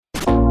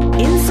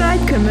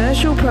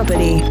commercial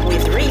property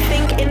with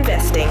Rethink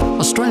Investing.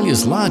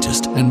 Australia's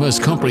largest and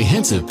most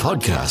comprehensive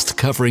podcast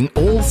covering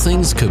all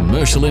things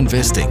commercial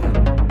investing.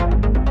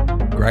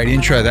 Great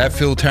intro that,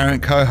 Phil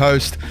Tarrant,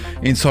 co-host,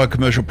 Inside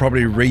Commercial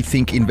Property,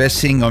 Rethink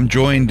Investing. I'm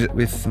joined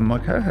with my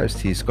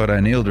co-host here, Scott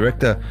O'Neill,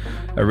 Director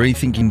of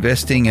Rethink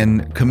Investing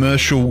and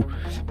Commercial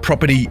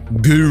Property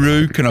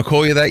Guru. Can I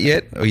call you that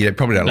yet? Oh, you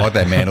probably don't like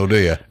that mantle, do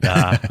you?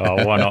 Nah,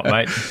 why not,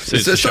 mate?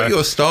 It's not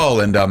your style,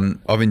 and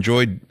I've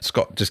enjoyed,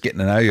 Scott, just getting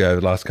to know you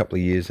over the last couple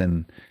of years,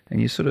 and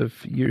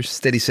you're a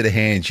steady set of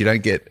hands. You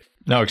don't get...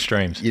 No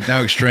extremes.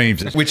 No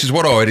extremes, which is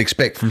what I would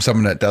expect from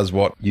someone that does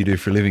what you do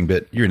for a living,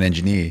 but you're an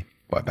engineer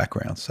by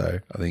background, so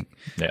I think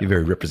you're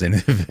very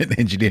representative of an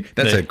engineer.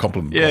 That's a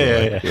compliment.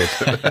 Yeah. Yes.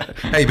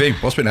 How you been?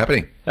 What's been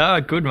happening?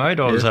 Good, mate.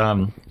 I was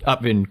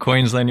up in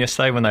Queensland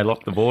yesterday when they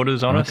locked the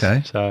borders on us.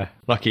 So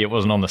lucky it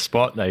wasn't on the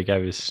spot. They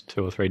gave us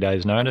 2 or 3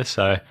 days notice.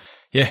 So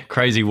yeah,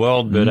 crazy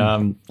world, but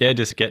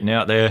just getting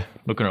out there,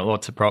 looking at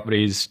lots of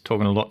properties,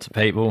 talking to lots of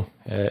people.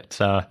 It's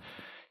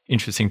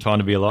interesting time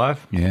to be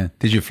alive. Yeah.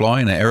 Did you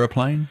fly in an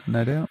aeroplane?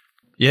 No doubt.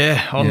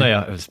 Yeah,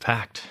 there it was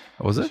packed.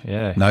 Was it?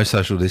 Yeah. No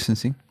social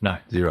distancing? No.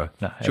 Zero?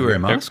 No. Did you wear a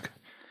mask?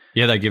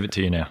 Yeah, they give it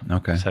to you now.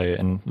 Okay. So,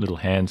 and little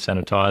hand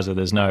sanitizer.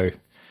 There's no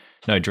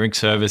drink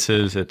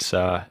services. It's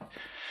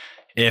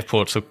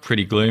airports look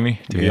pretty gloomy,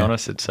 to be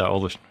honest. It's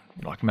all the,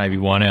 like maybe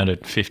 1 out of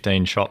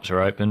 15 shops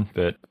are open,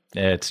 but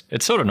yeah,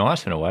 it's sort of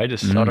nice in a way.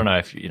 Just I don't know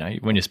if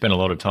when you spend a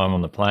lot of time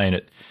on the plane,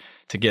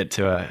 to get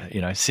to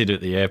sit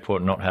at the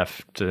airport and not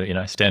have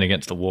to stand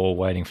against the wall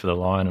waiting for the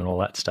line and all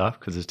that stuff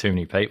because there's too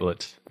many people.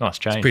 It's a nice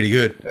change. It's pretty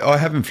good. I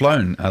haven't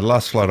flown. The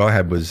last flight I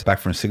had was back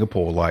from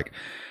Singapore, like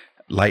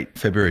late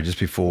February, just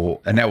before,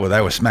 and they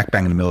were smack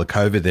bang in the middle of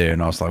COVID there,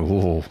 and I was like,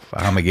 "Whoa,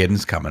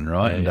 Armageddon's coming!"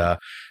 Right, and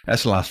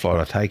that's the last flight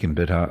I've taken.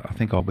 But I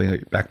think I'll be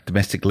back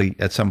domestically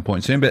at some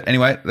point soon. But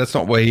anyway, that's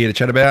not what we're here to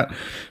chat about.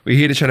 We're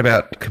here to chat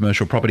about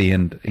commercial property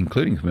and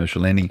including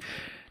commercial lending.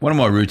 One of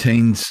my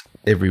routines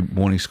every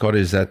morning, Scott,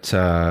 is that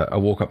I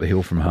walk up the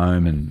hill from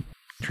home and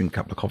drink a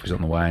couple of coffees on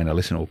the way, and I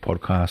listen to a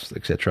podcast,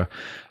 etc.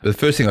 But the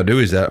first thing I do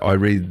is that I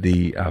read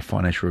the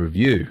financial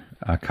review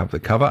cover to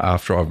cover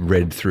after I've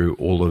read through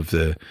all of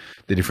the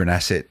different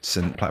assets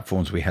and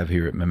platforms we have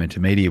here at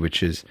Momentum Media,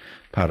 which is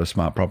part of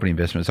Smart Property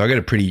Investment. So I get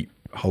a pretty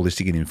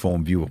holistic and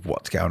informed view of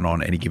what's going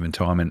on at any given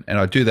time, and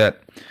I do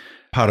that.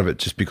 Part of it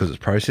just because it's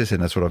process,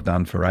 and that's what I've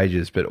done for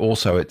ages, but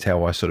also it's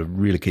how I sort of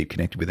really keep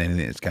connected with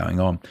anything that's going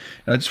on.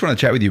 And I just want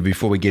to chat with you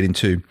before we get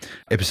into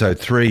episode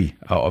 3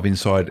 of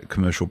Inside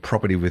Commercial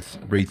Property with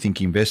Rethink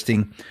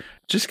Investing.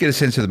 Just get a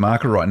sense of the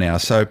market right now.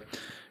 So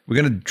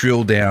we're going to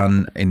drill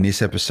down in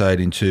this episode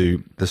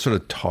into the sort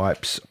of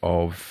types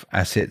of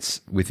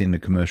assets within the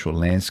commercial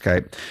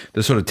landscape,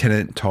 the sort of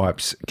tenant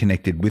types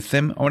connected with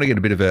them. I want to get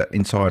a bit of an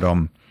insight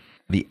on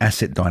the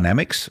asset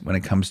dynamics when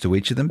it comes to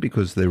each of them,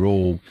 because they're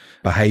all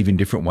behave in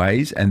different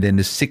ways, and then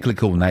the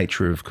cyclical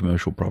nature of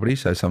commercial property.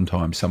 So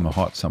sometimes some are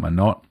hot, some are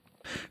not.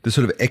 The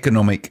sort of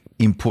economic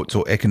inputs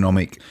or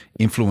economic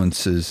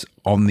influences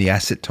on the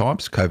asset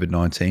types.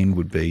 COVID-19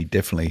 would be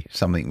definitely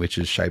something which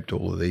has shaped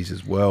all of these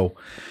as well.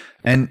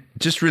 And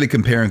just really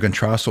compare and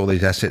contrast all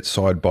these assets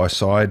side by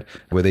side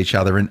with each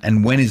other,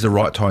 and when is the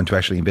right time to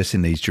actually invest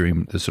in these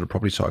during the sort of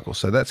property cycle.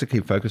 So that's a key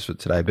focus for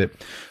today. But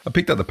I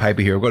picked up the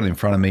paper here. I've got it in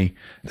front of me,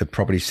 the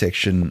property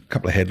section, a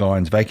couple of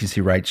headlines.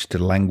 Vacancy rates to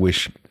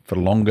languish for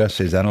longer,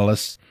 says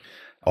analysts.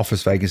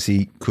 Office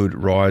vacancy could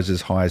rise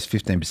as high as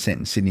 15%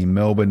 in Sydney and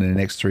Melbourne in the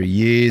next 3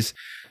 years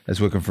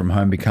as working from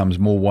home becomes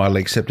more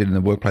widely accepted in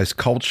the workplace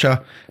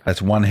culture.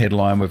 That's one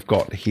headline we've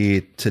got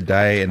here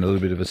today, and a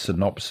little bit of a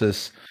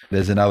synopsis.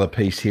 There's another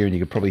piece here, and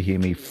you can probably hear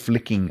me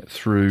flicking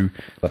through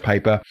the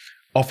paper.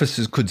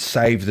 Offices could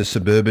save the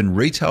suburban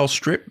retail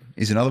strip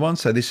is another one.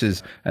 So this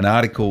is an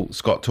article,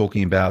 Scott,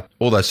 talking about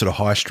all those sort of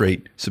high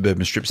street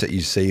suburban strips that you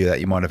see that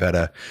you might have had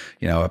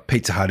a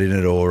Pizza Hut in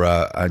it, or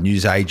a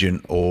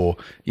newsagent, or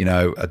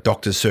a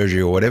doctor's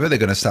surgery or whatever. They're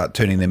going to start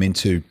turning them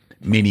into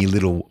mini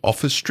little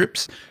office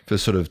strips for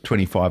sort of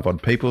 25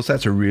 odd people. So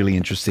that's a really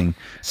interesting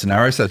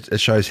scenario. So it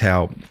shows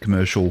how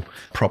commercial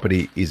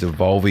property is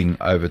evolving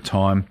over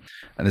time.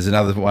 And there's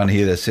another one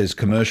here that says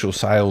commercial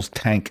sales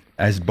tank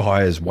as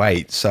buyers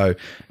wait. So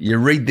you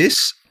read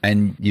this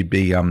and you'd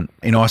be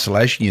in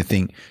isolation. You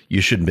think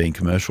you shouldn't be in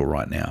commercial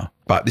right now.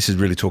 But this is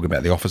really talking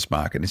about the office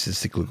market. This is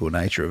the cyclical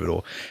nature of it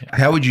all.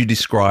 How would you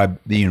describe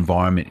the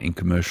environment in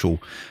commercial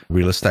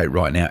real estate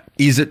right now?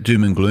 Is it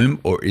doom and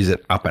gloom, or is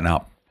it up and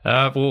up?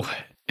 Well,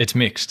 it's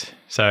mixed.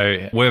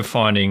 So we're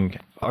finding,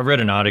 I read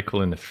an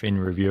article in the Fin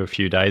Review a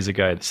few days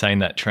ago saying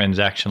that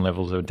transaction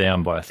levels are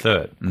down by a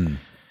third.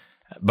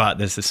 But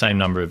there's the same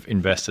number of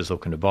investors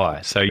looking to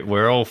buy. So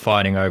we're all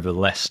fighting over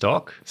less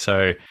stock.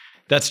 So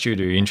that's due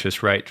to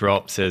interest rate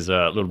drops. There's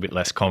a little bit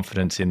less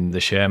confidence in the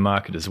share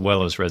market as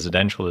well as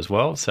residential as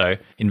well. So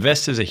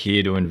investors are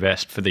here to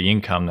invest for the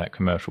income that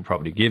commercial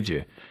property gives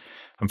you.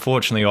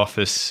 Unfortunately,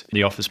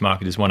 the office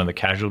market is one of the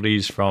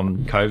casualties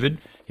from COVID.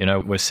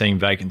 We're seeing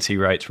vacancy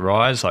rates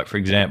rise. Like, for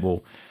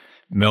example,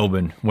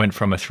 Melbourne went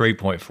from a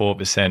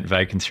 3.4%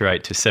 vacancy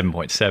rate to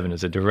 7.7%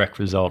 as a direct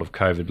result of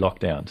COVID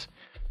lockdowns.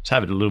 It's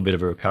had a little bit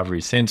of a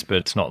recovery since, but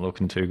it's not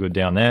looking too good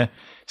down there.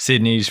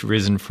 Sydney's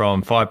risen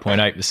from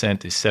 5.8%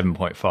 to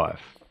 7.5%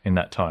 in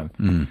that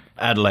time.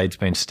 Adelaide's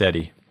been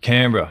steady.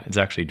 Canberra has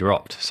actually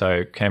dropped.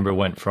 So Canberra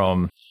went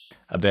from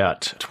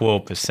about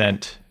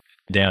 12%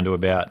 down to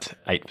about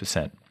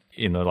 8%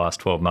 in the last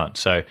 12 months.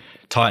 So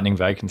tightening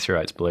vacancy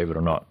rates, believe it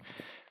or not.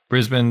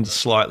 Brisbane's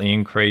slightly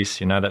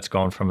increased. That's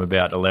gone from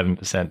about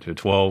 11% to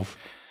 12%.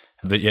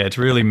 But yeah, it's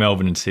really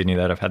Melbourne and Sydney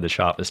that have had the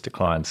sharpest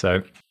decline.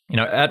 So,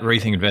 at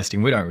Rethink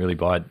Investing, we don't really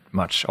buy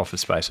much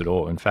office space at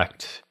all. In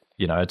fact,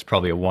 it's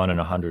probably a 1 in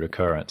 100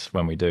 occurrence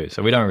when we do.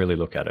 So we don't really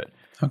look at it.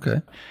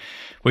 Okay.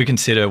 We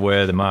consider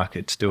where the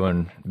market's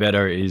doing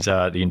better is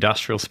the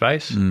industrial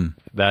space.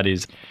 That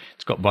is,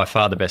 it's got by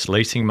far the best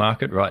leasing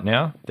market right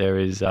now. There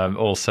is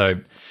also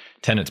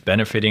tenants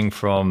benefiting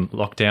from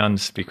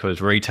lockdowns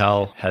because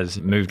retail has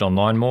moved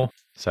online more.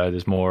 So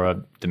there's more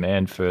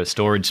demand for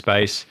storage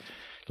space.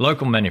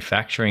 Local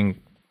manufacturing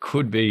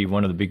could be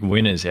one of the big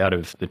winners out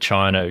of the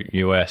China,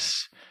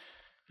 US,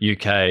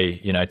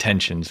 UK,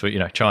 tensions,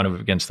 China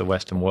against the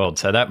Western world.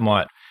 So that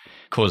might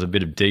cause a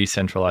bit of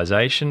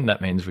decentralization. That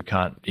means we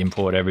can't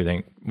import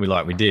everything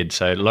we did.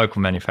 So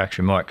local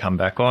manufacturing might come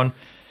back on.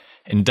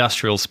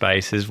 Industrial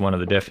spaces, one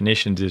of the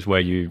definitions is where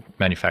you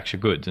manufacture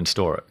goods and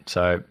store it.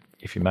 So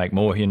if you make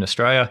more here in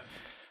Australia,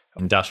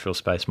 industrial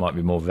space might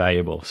be more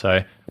valuable.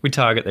 So we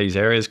target these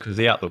areas because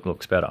the outlook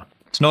looks better.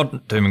 It's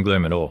not doom and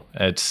gloom at all.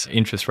 It's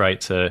interest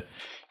rates are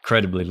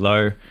incredibly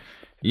low.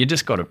 You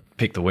just got to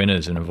pick the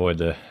winners and avoid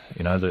the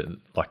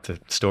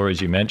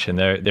stories you mentioned.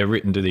 They're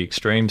written to the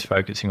extremes,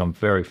 focusing on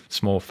very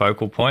small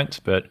focal points,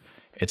 but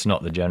it's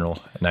not the general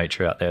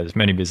nature out there. There's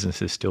many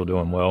businesses still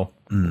doing well.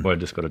 We've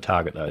just got to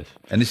target those.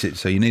 And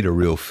so you need a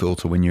real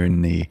filter when you're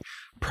in the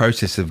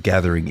process of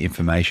gathering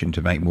information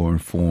to make more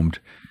informed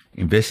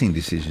investing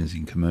decisions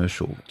in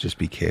commercial. Just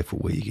be careful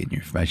where you get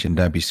your information.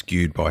 Don't be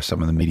skewed by some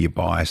of the media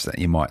bias that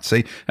you might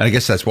see. And I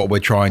guess that's what we're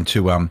trying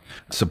to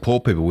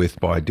support people with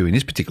by doing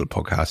this particular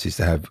podcast, is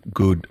to have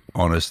good,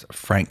 honest,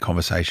 frank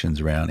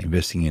conversations around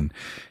investing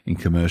in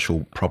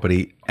commercial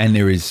property. And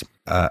there is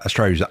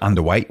Australia's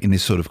underweight in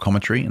this sort of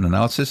commentary and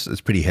analysis.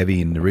 It's pretty heavy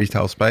in the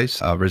retail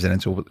space,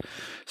 residential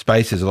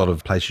space. There's a lot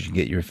of places you can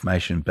get your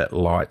information, but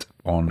light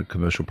on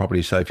commercial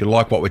property. So if you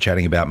like what we're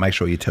chatting about, make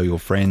sure you tell your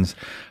friends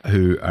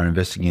who are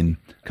investing in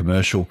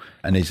commercial.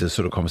 And these are the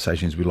sort of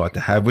conversations we like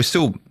to have. We're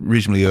still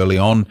reasonably early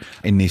on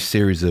in this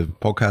series of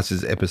podcasts.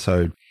 This is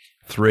episode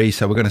 3.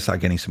 So we're going to start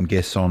getting some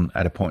guests on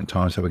at a point in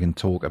time so we can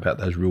talk about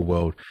those real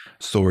world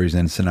stories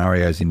and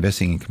scenarios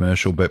investing in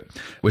commercial. But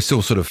we're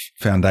still sort of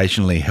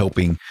foundationally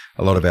helping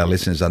a lot of our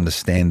listeners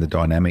understand the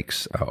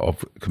dynamics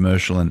of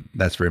commercial. And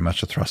that's very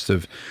much the thrust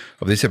of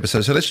this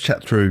episode. So let's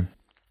chat through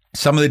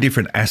some of the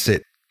different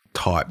asset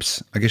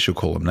types. I guess you'll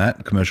call them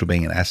that, commercial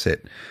being an asset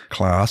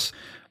class.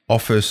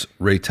 Office,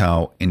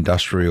 retail,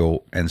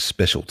 industrial, and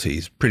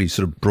specialties. Pretty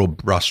sort of broad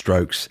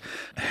brushstrokes,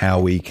 how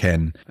we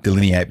can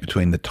delineate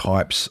between the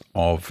types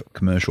of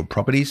commercial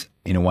properties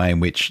in a way in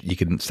which you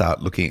can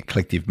start looking at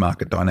collective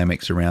market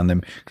dynamics around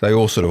them. They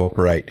all sort of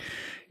operate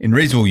in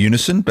reasonable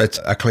unison, but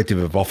a collective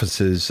of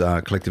offices,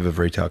 a collective of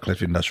retail,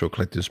 collective industrial,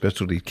 collective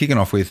specialty. Kicking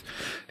off with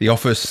the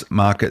office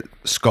market,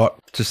 Scott,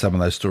 to some of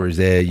those stories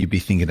there, you'd be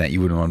thinking that you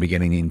wouldn't want to be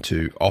getting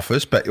into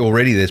office, but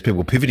already there's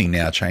people pivoting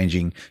now,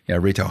 changing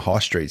retail high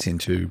streets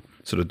into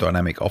sort of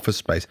dynamic office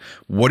space.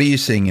 What are you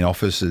seeing in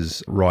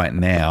offices right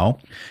now,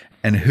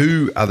 and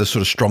who are the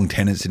sort of strong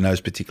tenants in those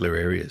particular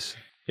areas?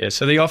 Yeah,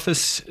 so the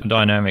office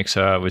dynamics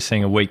we're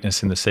seeing a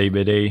weakness in the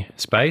CBD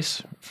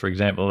space. For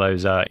example,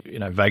 those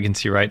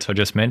vacancy rates I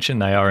just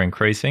mentioned, they are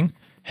increasing.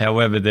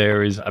 However,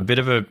 there is a bit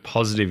of a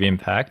positive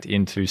impact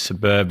into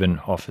suburban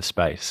office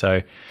space.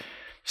 So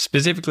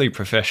specifically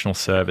professional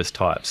service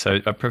types. So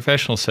a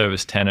professional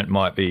service tenant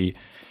might be,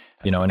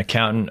 an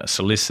accountant, a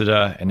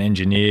solicitor, an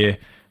engineer,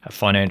 a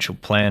financial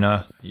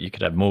planner. You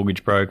could have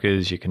mortgage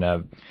brokers. You can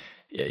have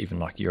even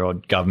like your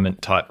odd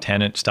government type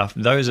tenant stuff.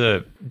 Those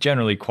are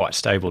generally quite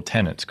stable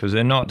tenants because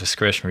they're not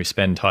discretionary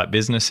spend type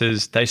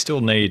businesses. They still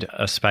need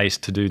a space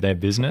to do their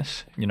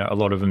business. A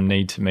lot of them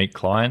need to meet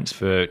clients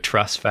for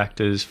trust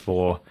factors,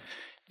 for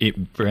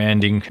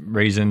branding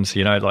reasons.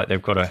 Like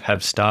they've got to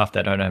have staff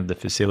that don't have the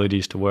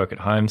facilities to work at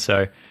home.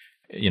 So,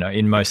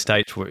 in most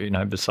states,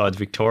 besides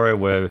Victoria,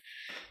 we're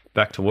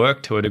back to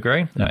work to a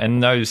degree.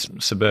 And those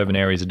suburban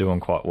areas are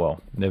doing quite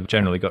well. They've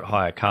generally got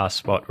higher car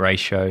spot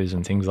ratios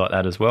and things like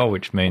that as well,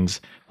 which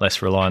means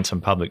less reliance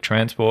on public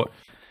transport.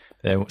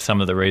 They're some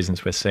of the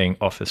reasons we're seeing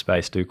office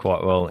space do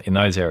quite well in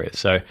those areas.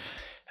 So,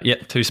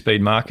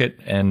 two-speed market.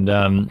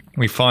 And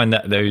we find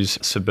that those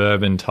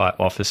suburban type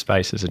office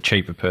spaces are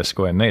cheaper per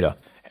square metre.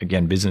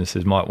 Again,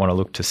 businesses might want to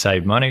look to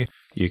save money.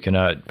 You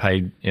can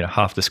pay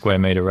half the square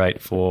metre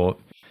rate for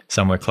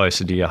somewhere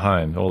closer to your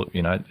home, or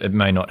it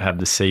may not have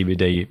the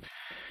CBD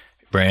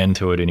brand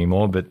to it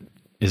anymore, but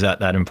is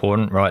that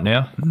important right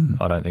now?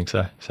 I don't think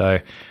so. So,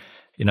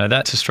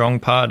 that's a strong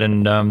part,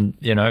 and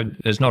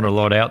there's not a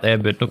lot out there.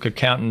 But look,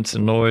 accountants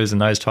and lawyers and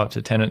those types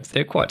of tenants,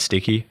 they're quite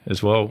sticky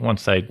as well.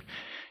 Once they,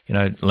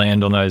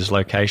 land on those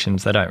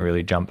locations, they don't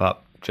really jump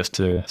up just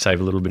to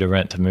save a little bit of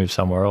rent to move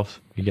somewhere else.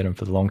 You get them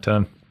for the long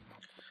term.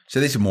 So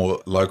these are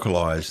more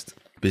localized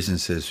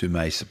businesses who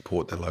may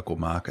support their local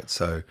market.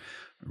 So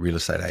real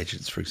estate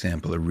agents, for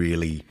example, are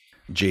really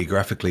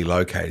geographically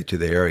located to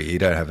the area. You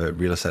don't have a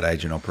real estate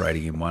agent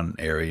operating in one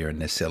area and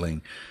they're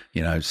selling,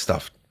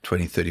 stuff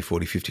 20, 30,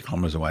 40, 50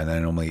 kilometers away. They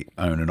normally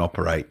own and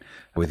operate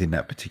within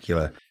that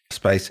particular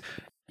space.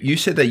 You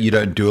said that you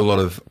don't do a lot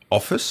of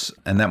office,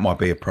 and that might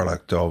be a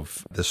product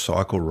of the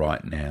cycle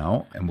right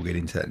now, and we'll get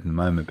into that in a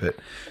moment. But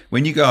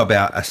when you go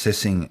about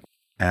assessing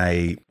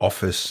a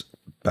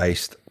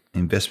office-based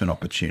investment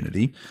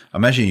opportunity, I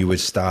imagine you would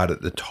start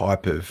at the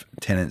type of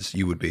tenants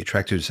you would be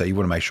attracted to. So you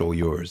want to make sure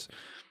yours,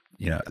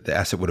 the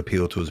asset would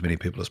appeal to as many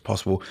people as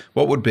possible.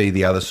 What would be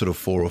the other sort of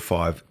 4 or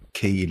 5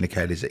 key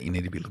indicators that you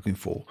need to be looking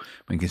for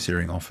when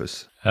considering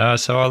office?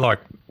 So I like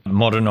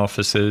modern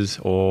offices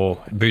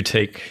or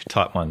boutique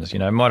type ones. It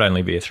might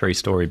only be a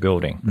 3-story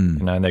building.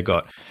 They've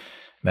got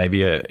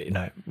maybe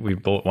we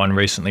bought one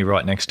recently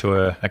right next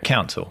to a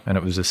council, and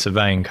it was a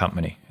surveying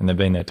company, and they've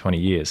been there 20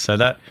 years. So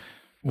that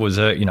was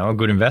a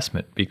good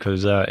investment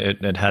because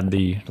it had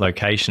the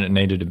location it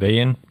needed to be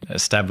in,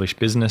 established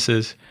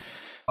businesses.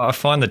 I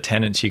find the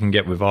tenants you can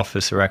get with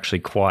office are actually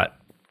quite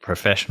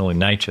professional in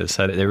nature,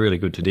 so that they're really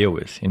good to deal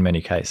with in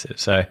many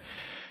cases. So,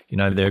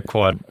 they're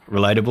quite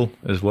relatable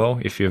as well.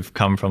 If you've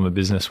come from a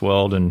business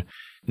world and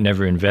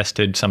never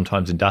invested,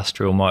 sometimes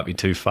industrial might be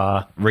too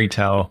far.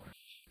 Retail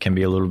can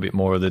be a little bit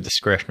more of the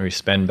discretionary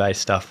spend-based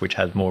stuff, which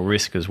has more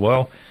risk as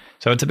well.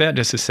 So it's about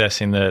just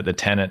assessing the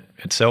tenant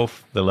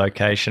itself, the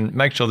location,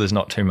 make sure there's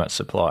not too much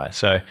supply.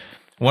 So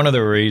one of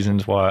the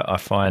reasons why I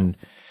find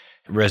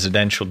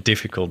residential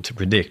difficult to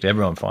predict,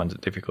 everyone finds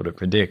it difficult to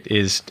predict,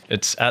 is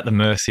it's at the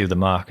mercy of the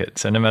market.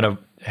 So no matter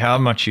how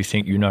much you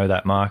think you know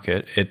that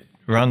market, it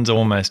runs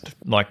almost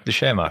like the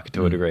share market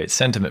to a degree. It's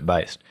sentiment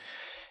based.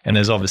 And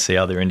there's obviously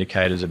other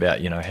indicators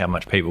about, how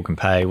much people can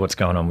pay, what's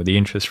going on with the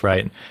interest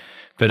rate.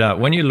 But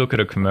when you look at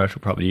a commercial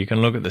property, you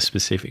can look at the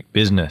specific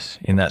business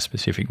in that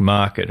specific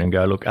market and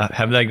go, look,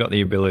 have they got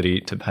the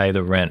ability to pay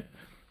the rent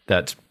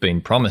that's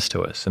been promised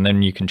to us? And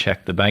then you can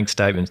check the bank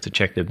statements to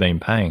check they've been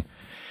paying.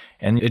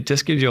 And it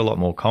just gives you a lot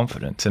more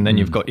confidence. And then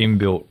you've got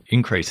inbuilt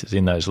increases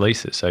in those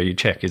leases. So you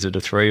check, is it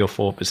a 3 or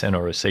 4%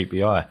 or a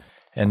CPI?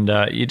 And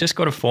you just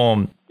got to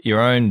form your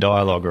own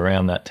dialogue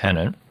around that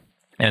tenant.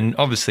 And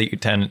obviously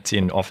tenants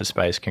in office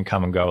space can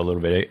come and go a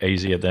little bit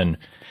easier than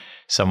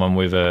someone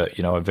with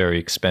a very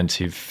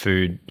expensive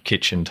food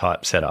kitchen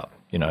type setup,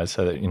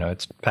 so that,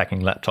 it's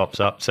packing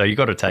laptops up. So you've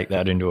got to take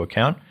that into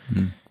account.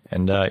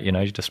 And,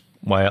 you just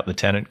weigh up the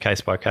tenant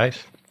case by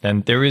case.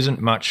 And there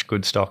isn't much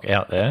good stock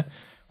out there,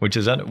 which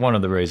is one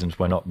of the reasons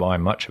we're not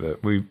buying much of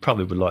it. We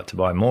probably would like to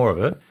buy more of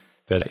it,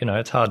 but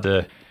it's hard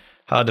to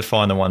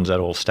find the ones that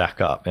all stack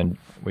up. And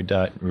we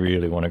don't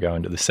really want to go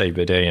into the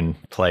CBD and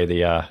play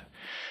the,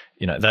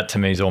 that to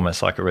me is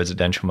almost like a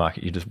residential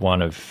market. You're just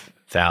one of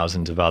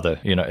thousands of other,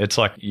 it's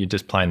like you're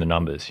just playing the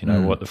numbers,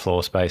 what the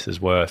floor space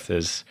is worth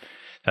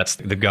that's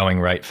the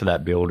going rate for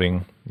that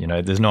building.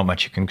 There's not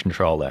much you can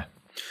control there.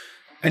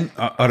 And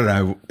I don't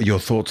know your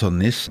thoughts on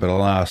this, but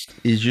I'll ask,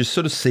 is your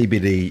sort of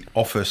CBD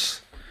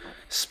office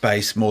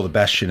space more the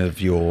bastion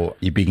of your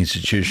big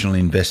institutional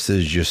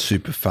investors, your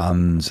super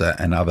funds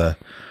and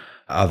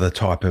other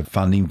type of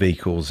funding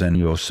vehicles, and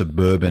your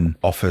suburban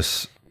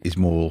office is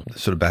more the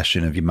sort of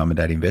bastion of your mum and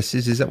dad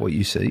investors? Is that what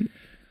you see?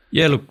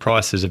 Yeah, look,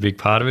 price is a big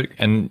part of it.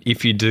 And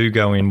if you do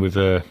go in with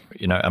a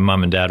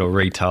mum and dad or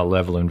retail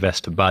level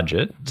investor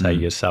budget, say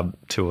you're sub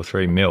 2 or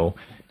 3 mil,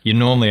 you're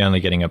normally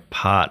only getting a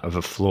part of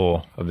a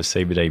floor of a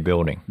CBD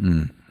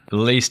building. At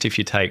least if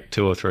you take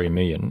 2 or 3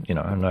 million,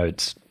 I know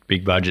it's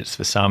big budgets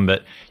for some,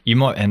 but you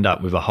might end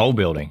up with a whole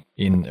building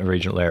in a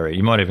regional area.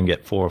 You might even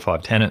get 4 or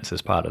 5 tenants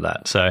as part of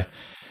that. So,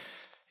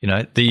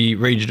 the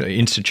regional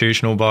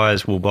institutional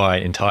buyers will buy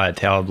entire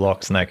tower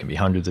blocks, and they can be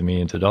hundreds of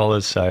millions of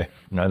dollars. So,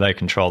 they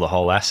control the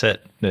whole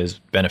asset. There's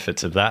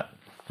benefits of that.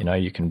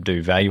 You can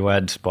do value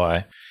adds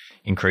by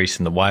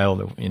increasing the WALE,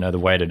 the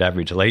weighted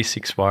average lease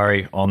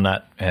expiry on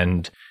that,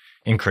 and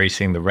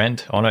increasing the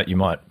rent on it. You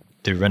might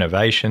do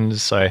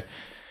renovations. So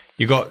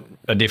you've got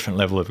a different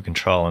level of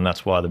control, and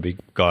that's why the big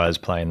guys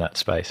play in that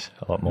space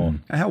a lot more.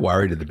 How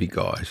worried are the big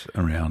guys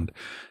around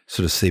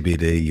sort of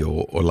CBD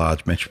or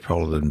large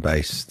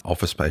metropolitan-based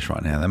office space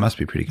right now? They must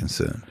be pretty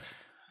concerned.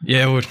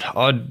 Yeah,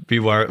 I'd be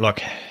worried,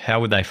 how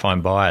would they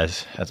find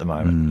buyers at the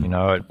moment?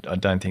 I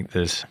don't think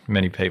there's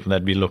many people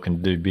that'd be looking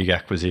to do big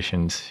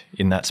acquisitions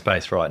in that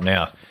space right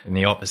now. And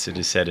the opposite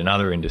is said in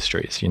other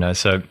industries,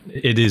 so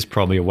it is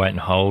probably a wait and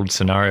hold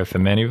scenario for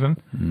many of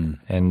them.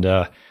 And,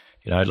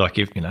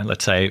 if,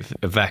 let's say if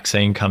a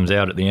vaccine comes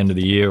out at the end of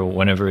the year or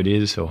whenever it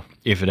is, or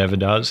if it ever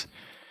does,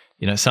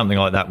 something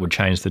like that would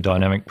change the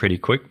dynamic pretty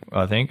quick,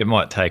 I think. It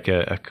might take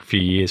a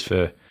few years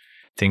for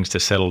things to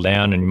settle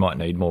down, and you might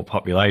need more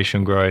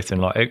population growth,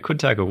 and it could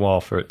take a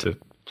while for it to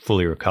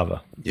fully recover.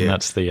 Yeah. And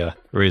that's the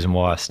reason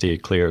why I steer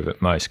clear of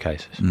it most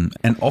cases.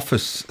 And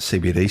office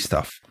CBD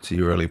stuff, to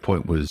your earlier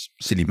point, was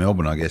Sydney,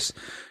 Melbourne, I guess,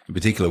 in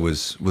particular,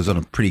 was on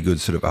a pretty good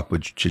sort of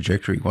upward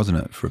trajectory, wasn't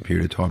it, for a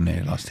period of time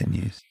there, last 10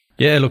 years?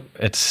 Yeah, look,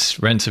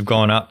 rents have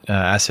gone up,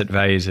 asset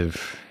values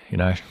have,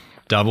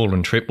 doubled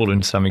and tripled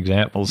in some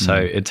examples. So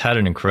it's had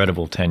an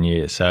incredible 10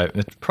 years. So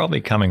it's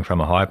probably coming from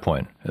a high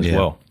point as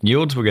well.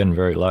 Yields were getting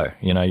very low.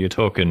 You're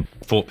talking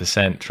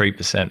 4%,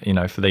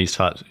 3%, for these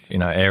types,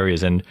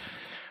 areas. And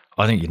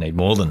I think you need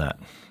more than that.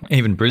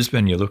 Even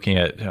Brisbane, you're looking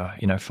at,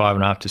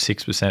 5.5% to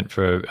 6%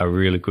 for a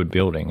really good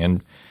building.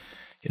 And,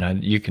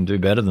 you can do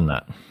better than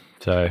that.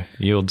 So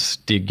yields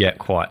did get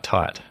quite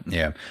tight.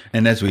 Yeah.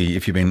 And if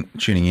you've been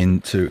tuning in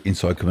to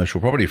Inside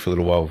Commercial Property for a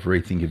little while with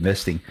Rethink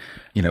Investing,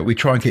 we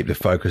try and keep the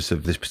focus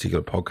of this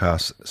particular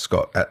podcast,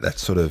 Scott, at that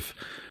sort of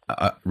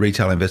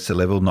retail investor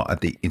level, not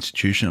at the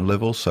institutional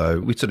level.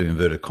 So we sort of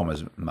inverted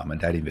commas, mum and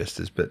dad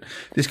investors, but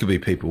this could be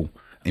people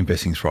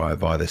investing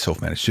via their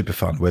self-managed super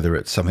fund, whether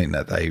it's something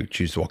that they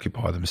choose to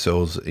occupy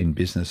themselves in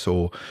business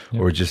or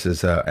just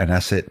as an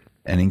asset,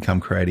 an income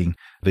creating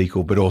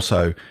vehicle, but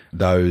also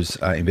those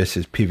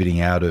investors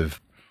pivoting out of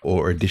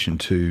or addition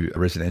to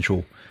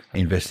residential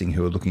investing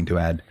who are looking to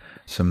add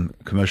some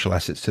commercial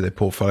assets to their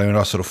portfolio. And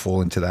I sort of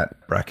fall into that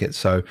bracket.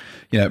 So,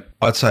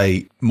 I'd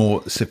say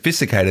more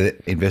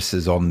sophisticated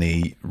investors on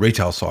the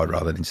retail side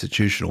rather than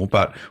institutional,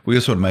 but we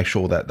also want to make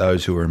sure that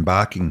those who are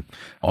embarking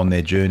on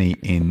their journey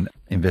in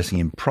investing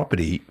in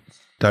property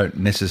don't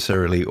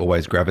necessarily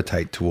always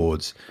gravitate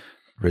towards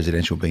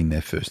residential being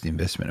their first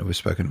investment. And we've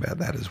spoken about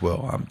that as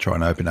well. I'm trying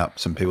to open up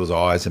some people's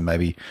eyes and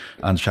maybe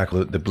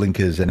unshackle the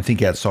blinkers and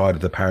think outside of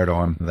the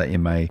paradigm that you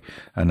may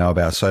know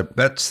about. So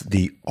that's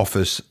the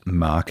office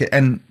market.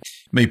 And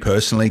me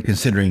personally,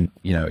 considering,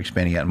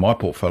 expanding out my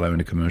portfolio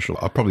into commercial,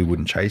 I probably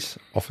wouldn't chase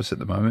office at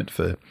the moment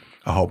for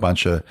a whole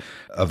bunch of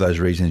those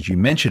reasons you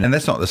mentioned. And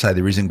that's not to say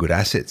there isn't good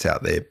assets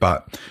out there,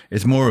 but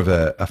it's more of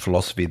a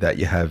philosophy that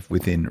you have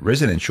within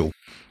residential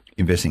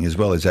investing as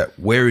well, is that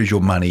where is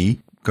your money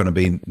going to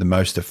be the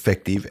most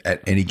effective at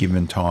any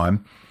given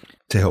time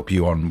to help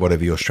you on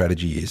whatever your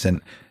strategy is.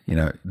 And,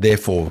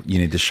 therefore you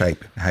need to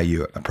shape how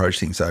you approach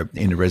things. So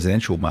in the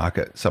residential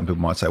market, some people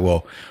might say,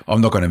 well,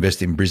 I'm not going to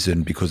invest in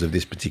Brisbane because of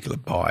this particular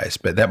bias,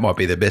 but that might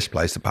be the best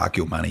place to park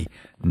your money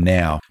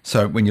now.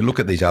 So when you look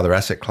at these other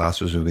asset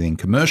classes within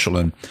commercial,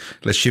 and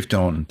let's shift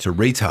on to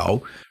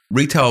retail,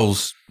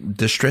 retail's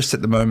distressed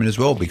at the moment as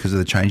well because of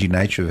the changing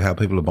nature of how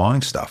people are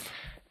buying stuff.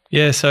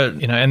 Yeah, so,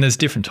 and there's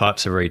different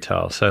types of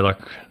retail. So like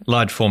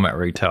large format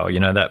retail,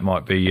 that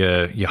might be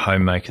your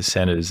homemaker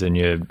centres and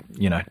your,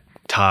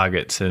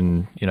 Targets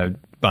and,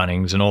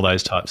 Bunnings and all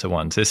those types of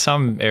ones. There's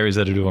some areas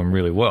that are doing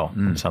really well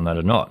and some that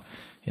are not.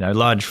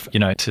 Large,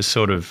 to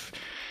sort of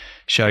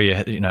show you,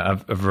 a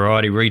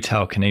variety.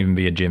 Retail can even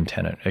be a gym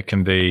tenant. It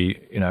can be,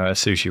 a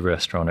sushi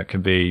restaurant. It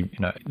could be,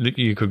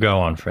 you could go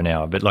on for an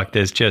hour, but like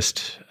there's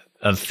just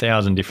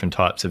 1,000 different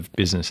types of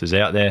businesses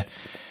out there.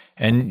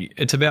 And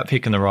it's about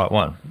picking the right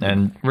one.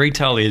 And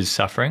retail is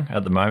suffering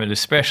at the moment,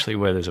 especially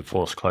where there's a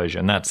forced closure.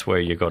 And that's where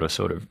you've got to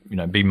sort of,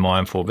 be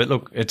mindful. But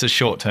look, it's a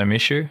short-term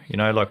issue.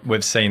 Like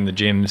we've seen the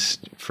gyms,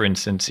 for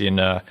instance, in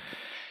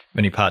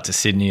many parts of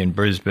Sydney and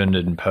Brisbane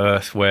and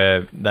Perth,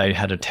 where they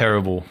had a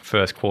terrible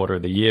first quarter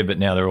of the year, but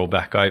now they're all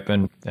back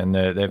open and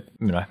they're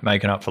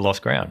making up for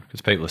lost ground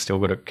because people have still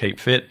got to keep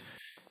fit.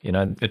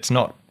 It's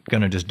not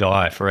going to just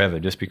die forever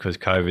just because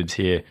COVID's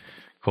here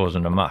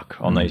causing a muck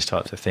on these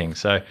types of things.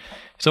 So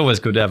it's always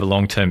good to have a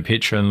long-term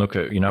picture and look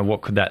at,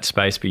 what could that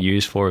space be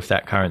used for if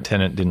that current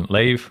tenant didn't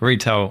leave.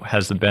 Retail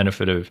has the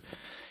benefit of,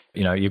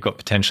 you've got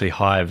potentially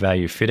higher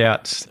value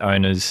fit-outs.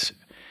 Owners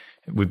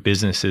with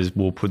businesses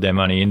will put their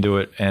money into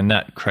it and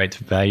that creates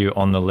value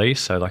on the lease.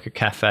 So like a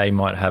cafe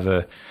might have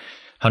a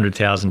 $100,000,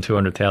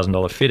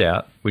 $200,000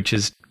 fit-out, which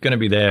is going to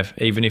be there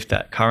even if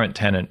that current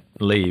tenant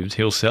leaves,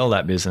 he'll sell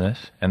that business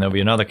and there'll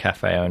be another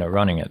cafe owner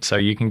running it. So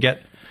you can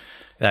get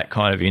that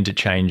kind of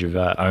interchange of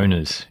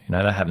owners.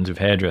 That happens with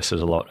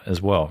hairdressers a lot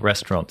as well,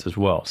 restaurants as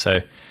well. So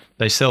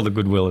they sell the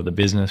goodwill of the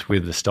business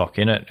with the stock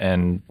in it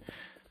and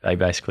they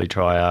basically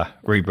try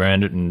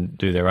rebrand it and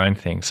do their own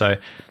thing. So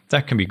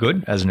that can be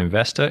good as an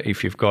investor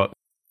if you've got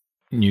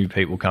new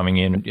people coming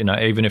in,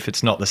 even if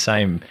it's not the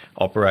same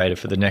operator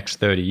for the next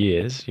 30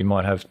 years, you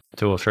might have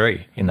 2 or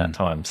 3 in that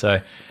time.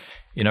 So,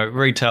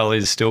 retail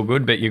is still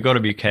good, but you've got to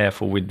be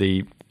careful with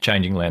the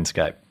changing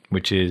landscape,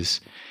 which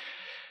is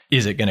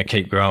it going to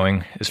keep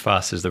growing as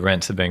fast as the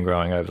rents have been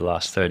growing over the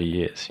last 30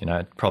 years?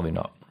 Probably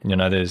not.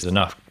 There's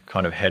enough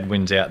kind of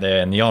headwinds out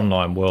there and the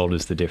online world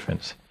is the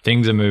difference.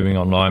 Things are moving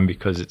online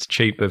because it's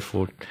cheaper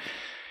for,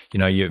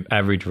 your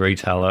average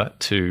retailer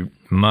to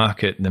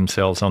market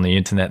themselves on the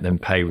internet than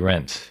pay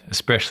rents,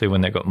 especially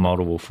when they've got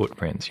multiple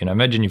footprints.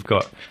 Imagine you've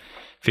got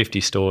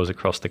 50 stores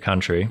across the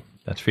country.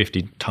 That's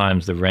 50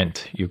 times the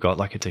rent you've got.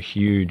 Like it's a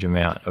huge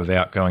amount of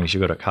outgoings you've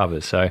got to cover.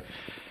 So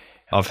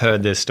I've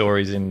heard there's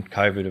stories in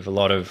COVID of a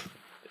lot of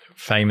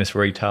famous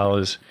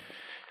retailers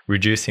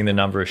reducing the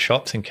number of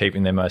shops and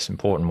keeping their most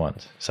important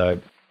ones. So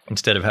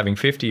instead of having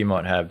 50, you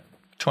might have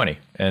 20.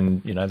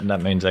 And,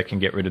 that means they can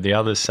get rid of the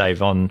others,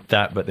 save on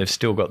that, but they've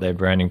still got their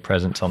branding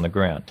presence on the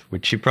ground,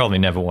 which you probably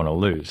never want to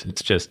lose.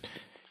 It's just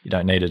you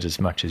don't need it as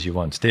much as you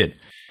once did.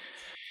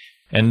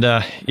 And,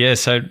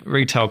 so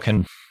retail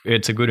can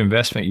It's a good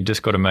investment. You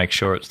just got to make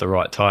sure it's the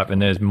right type.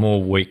 And there's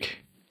more weak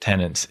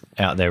tenants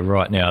out there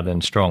right now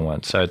than strong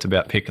ones. So it's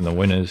about picking the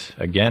winners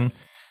again,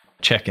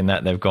 checking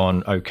that they've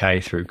gone okay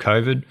through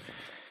COVID.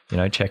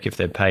 Check if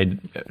they're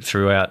paid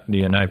throughout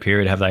the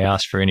period. Have they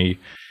asked for any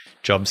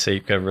job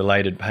seeker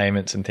related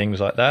payments and things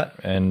like that?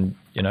 And,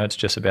 it's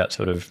just about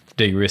sort of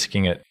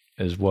de-risking it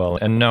as well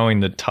and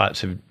knowing the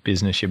types of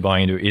business you're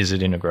buying into. Is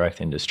it in a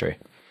growth industry?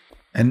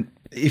 And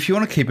if you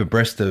want to keep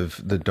abreast of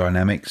the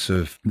dynamics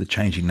of the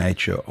changing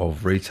nature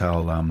of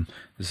retail,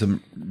 there's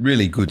some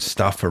really good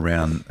stuff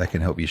around that can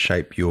help you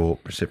shape your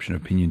perception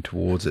opinion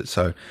towards it.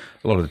 So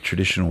a lot of the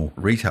traditional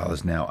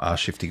retailers now are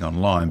shifting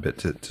online, but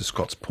to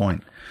Scott's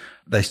point,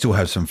 they still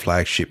have some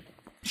flagship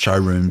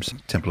showrooms.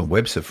 Temple &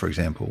 Webster, for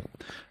example,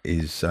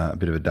 is a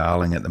bit of a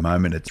darling at the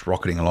moment. It's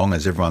rocketing along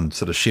as everyone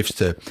sort of shifts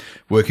to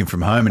working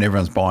from home and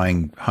everyone's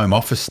buying home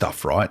office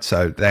stuff, right?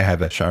 So they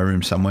have a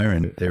showroom somewhere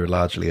and they're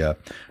largely an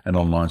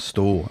online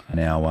store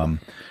now.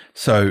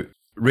 So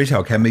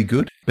retail can be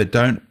good, but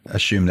don't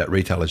assume that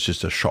retail is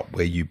just a shop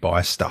where you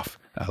buy stuff.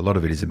 A lot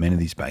of it is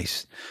amenities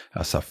based,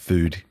 stuff,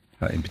 food,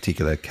 in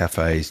particular,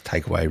 cafes,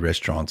 takeaway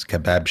restaurants,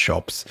 kebab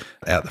shops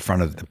out the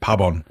front of the pub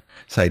on,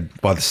 say,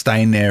 by the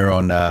Stain there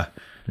on,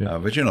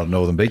 but you're not a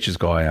Northern Beaches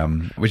guy,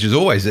 which is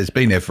always, it's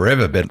been there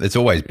forever, but it's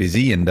always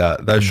busy, and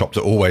those shops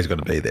are always going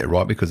to be there,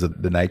 right? Because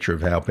of the nature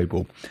of how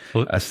people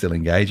are still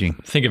engaging.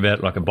 Think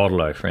about like a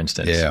bottle-o, for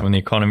instance. Yeah. When the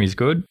economy's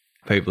good,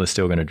 people are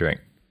still going to drink.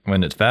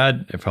 When it's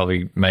bad, they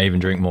probably may even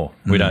drink more.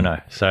 We don't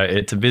know. So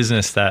it's a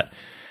business that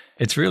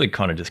it's really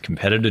kind of just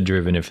competitor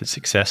driven if it's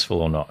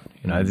successful or not.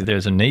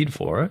 There's a need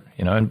for it,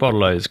 and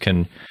bottle-os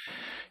can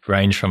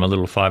range from a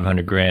little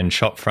 500 grand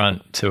shop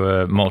front to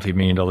a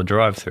multi-million dollar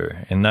drive-through,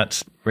 and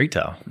that's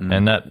retail.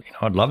 And that,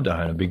 I'd love to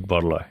own a big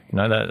bottle-o.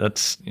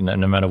 That's no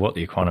matter what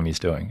the economy's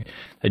doing.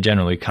 They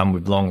generally come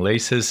with long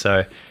leases,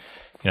 so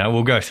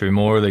we'll go through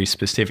more of these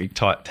specific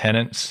type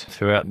tenants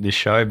throughout this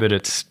show, but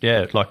it's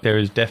there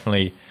is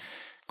definitely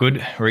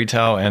good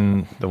retail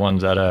and the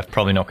ones that are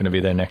probably not going to be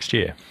there next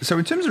year. So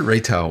in terms of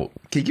retail,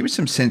 can you give me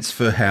some sense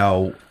for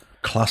how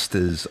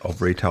clusters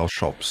of retail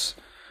shops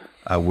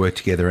work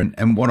together?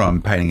 And what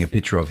I'm painting a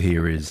picture of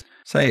here is,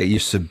 say,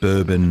 your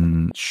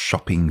suburban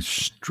shopping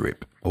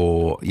strip,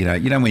 or,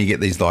 when you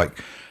get these like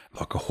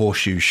a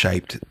horseshoe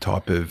shaped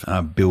type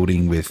of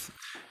building with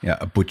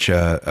a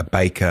butcher, a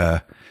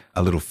baker,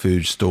 a little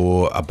food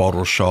store, a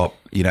bottle shop.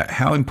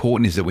 How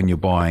important is it when you're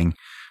buying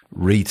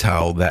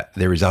retail that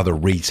there is other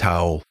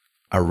retail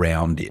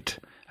around it?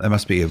 There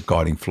must be a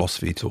guiding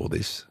philosophy to all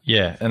this.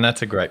 Yeah, and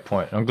that's a great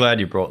point. I'm glad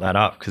you brought that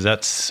up, because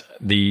that's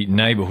the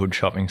neighbourhood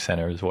shopping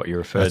centre is what you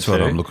referred to. That's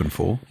what I'm looking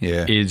for,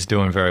 yeah. Is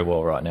doing very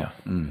well right now,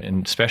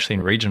 and especially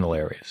in regional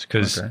areas.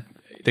 Because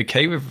the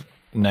key with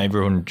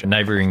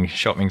neighbouring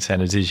shopping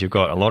centres is you've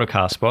got a lot of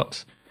car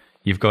spots,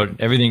 you've got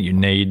everything you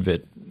need,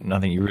 but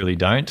nothing you really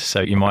don't.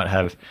 So you might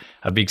have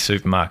a big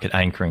supermarket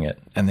anchoring it,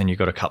 and then you've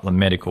got a couple of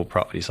medical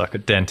properties like a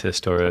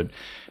dentist or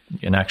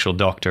an actual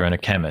doctor and a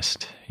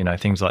chemist,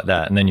 things like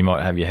that. And then you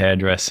might have your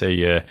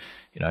hairdresser,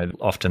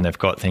 often they've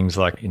got things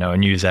like, a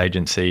news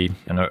agency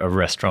and a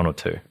restaurant or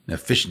two. A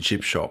fish and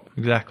chip shop.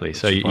 Exactly.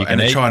 So you can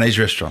and a Chinese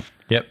restaurant.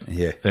 Yep.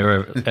 Yeah.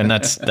 And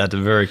that's a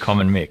very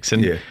common mix.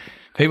 And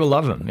people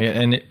love them.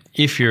 And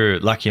if you're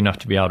lucky enough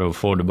to be able to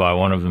afford to buy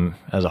one of them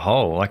as a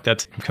whole, like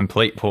that's a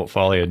complete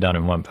portfolio done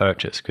in one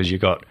purchase, because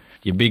you've got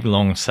your big,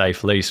 long,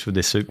 safe lease with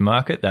the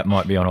supermarket that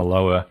might be on a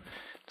lower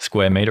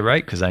square metre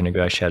rate because they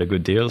negotiated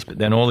good deals, but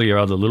then all of your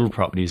other little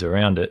properties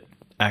around it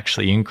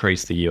actually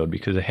increase the yield,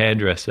 because a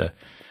hairdresser,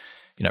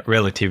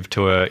 relative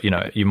to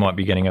you might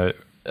be getting a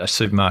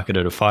supermarket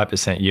at a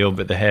 5% yield,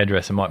 but the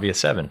hairdresser might be a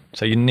 7%.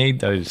 So you need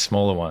those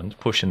smaller ones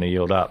pushing the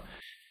yield up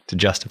to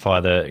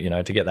justify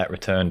to get that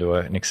return to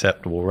an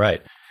acceptable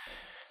rate.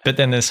 But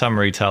then there's some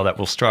retail that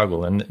will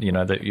struggle, and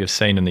that you've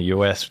seen in the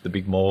US, the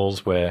big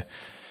malls where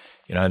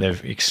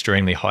they've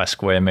extremely high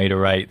square metre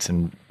rates,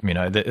 and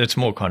it's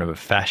more kind of a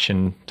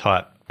fashion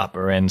type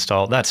upper end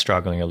style. That's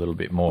struggling a little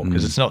bit more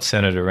because it's not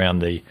centred around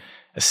the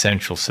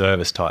essential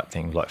service type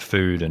things like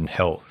food and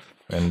health.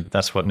 And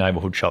that's what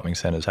neighbourhood shopping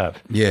centres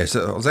have. Yeah,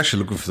 so I was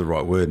actually looking for the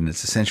right word, and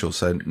it's essential.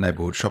 So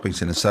neighbourhood shopping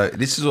centres. So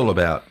this is all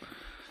about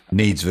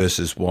needs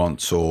versus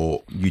wants,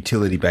 or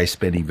utility-based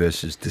spending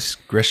versus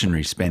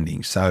discretionary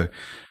spending. So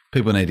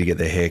people need to get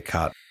their hair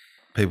cut.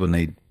 People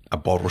need a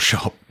bottle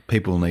shop.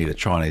 People need a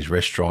Chinese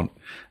restaurant.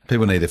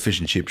 People need a fish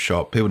and chip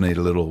shop. People need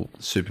a little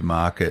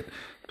supermarket.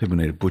 People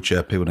need a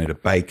butcher. People need a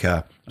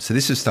baker. So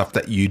this is stuff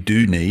that you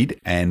do need,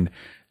 and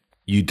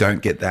you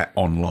don't get that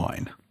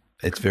online.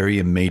 It's very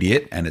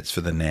immediate and it's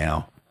for the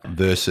now,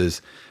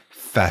 versus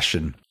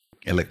fashion,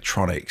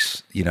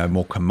 electronics,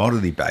 more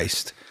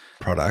commodity-based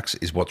products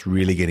is what's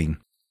really getting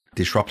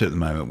disrupted at the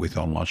moment with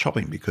online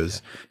shopping,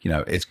 because,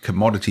 it's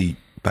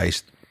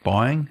commodity-based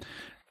buying.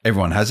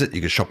 Everyone has it.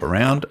 You can shop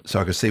around. So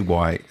I can see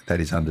why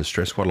that is under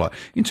stress quite a lot.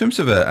 In terms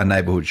of a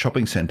neighbourhood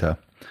shopping centre,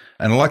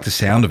 and I like the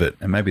sound of it,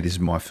 and maybe this is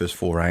my first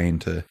foray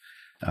into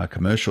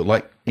commercial,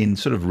 like in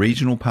sort of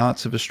regional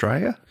parts of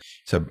Australia.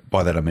 So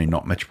by that I mean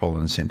not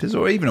metropolitan centres,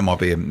 or even it might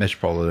be a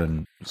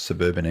metropolitan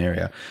suburban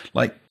area.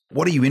 Like,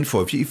 what are you in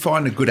for? If you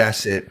find a good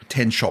asset,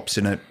 10 shops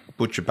in it,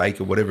 butcher,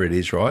 baker, whatever it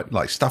is, right?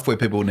 Like stuff where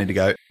people need to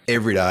go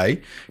every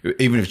day,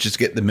 even if it's just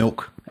get the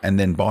milk and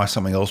then buy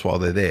something else while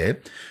they're there.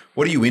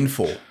 What are you in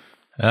for?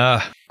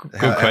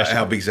 Good question.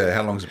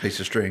 How long is a piece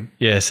of string?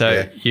 Yeah,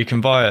 so you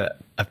can buy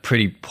a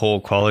pretty poor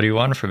quality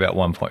one for about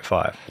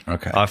 1.5.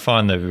 Okay. I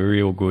find the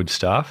real good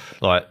stuff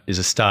is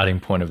a starting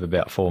point of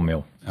about 4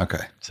 mil.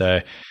 Okay.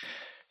 So,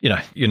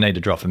 you need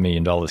to drop $1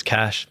 million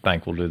cash.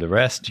 Bank will do the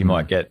rest. You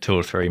might get 2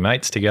 or 3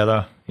 mates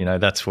together.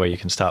 That's where you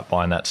can start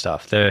buying that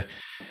stuff. They're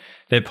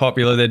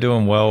popular. They're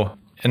doing well.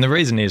 And the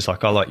reason is,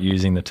 I like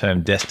using the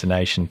term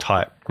destination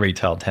type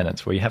retail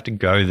tenants, where you have to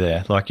go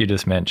there, like you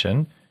just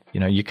mentioned.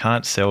 You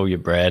can't sell your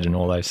bread and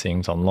all those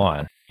things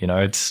online.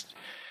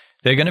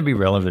 They're going to be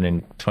relevant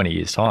in 20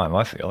 years' time,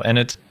 I feel. And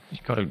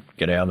you've got to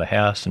get out of the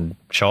house and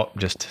shop,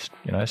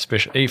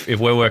 especially if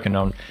we're working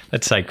on,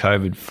 let's say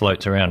COVID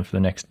floats around for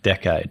the next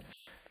decade,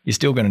 you're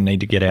still going to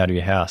need to get out of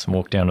your house and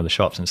walk down to the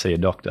shops and see a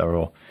doctor,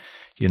 or,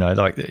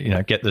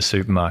 get the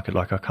supermarket.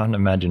 Like, I can't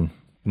imagine,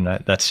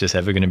 that's just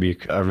ever going to be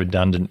a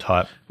redundant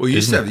type. Well, you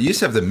used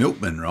to have the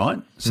milkman,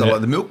 right? So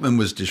like the milkman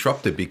was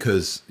disrupted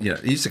because, he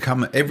used to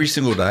come every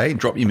single day,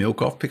 drop your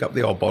milk off, pick up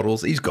the old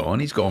bottles. He's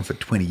gone for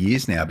 20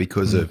 years now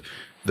because of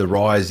the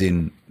rise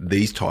in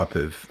these type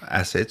of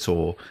assets,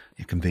 or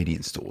your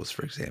convenience stores,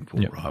 for example,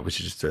 right, which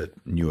is just a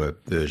newer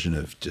version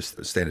of just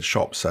a standard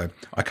shop. So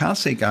I can't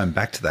see going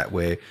back to that,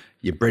 where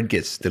your bread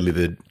gets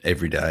delivered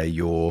every day,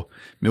 your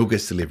milk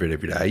gets delivered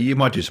every day. You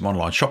might do some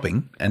online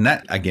shopping, and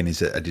that, again,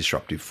 is a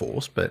disruptive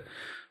force. But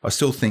I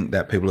still think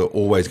that people are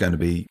always going to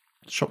be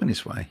shopping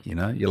this way,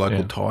 your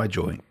local Thai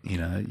joint,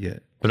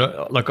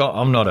 But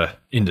I'm not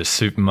into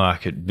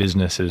supermarket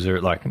businesses, or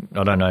I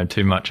don't know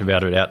too much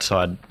about it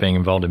outside being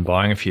involved in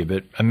buying a few.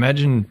 But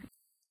imagine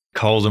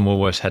Coles and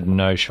Woolworths had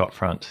no shop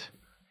fronts.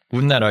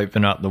 Wouldn't that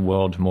open up the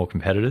world to more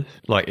competitors?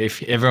 Like,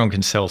 if everyone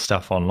can sell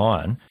stuff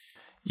online,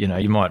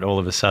 you might all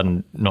of a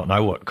sudden not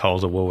know what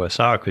Coles or Woolworths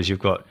are, because you've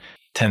got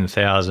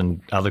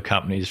 10,000 other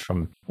companies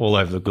from all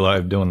over the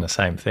globe doing the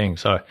same thing.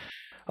 So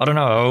I don't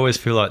know. I always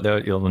feel like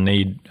you'll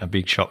need a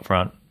big shop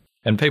front,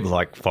 and people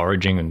like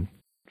foraging and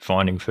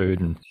finding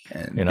food, and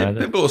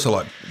people also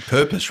like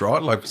purpose,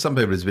 right? Like, some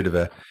people, it's a bit of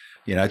a,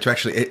 to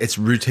actually, it's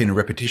routine and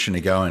repetition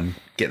to go and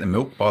get the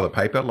milk, buy the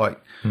paper. Like,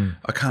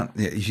 I can't.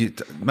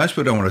 Most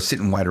people don't want to sit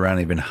and wait around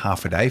even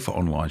half a day for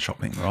online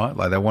shopping, right?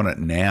 Like, they want it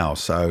now.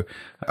 So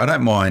I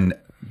don't mind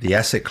the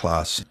asset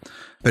class,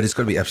 but it's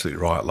got to be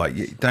absolutely right. Like,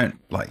 you don't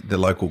like the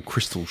local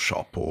crystal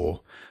shop, or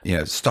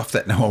stuff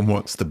that no one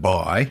wants to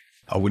buy.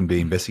 I wouldn't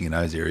be investing in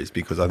those areas,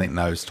 because I think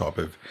those type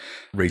of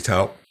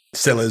retail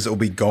sellers will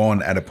be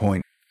gone at a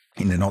point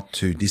in the not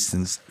too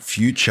distant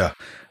future.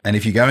 And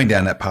if you're going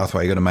down that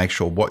pathway, you've got to make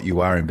sure what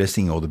you are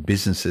investing, or the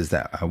businesses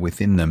that are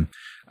within them,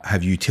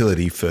 have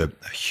utility for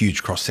a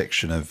huge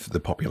cross-section of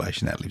the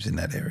population that lives in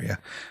that area.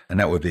 And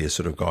that would be a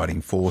sort of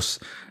guiding force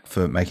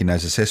for making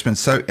those assessments.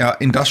 So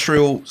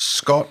industrial,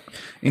 Scott,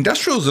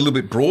 industrial is a little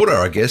bit broader,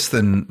 I guess,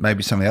 than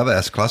maybe some of the other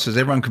asset classes.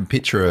 Everyone can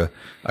picture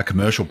a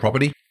commercial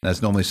property.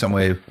 There's normally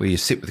somewhere where you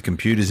sit with the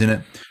computers in it.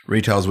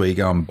 Retail is where you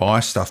go and buy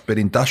stuff. But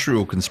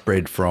industrial can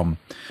spread from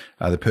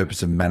the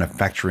purpose of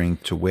manufacturing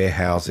to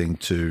warehousing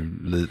to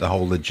the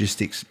whole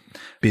logistics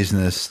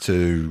business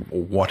to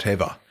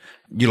whatever.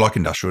 You like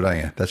industrial, don't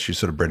you? That's your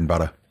sort of bread and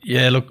butter.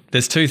 Yeah, look,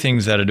 there's two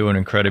things that are doing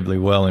incredibly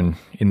well in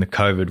the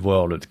COVID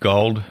world. It's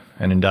gold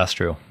and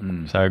industrial.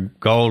 So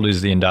gold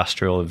is the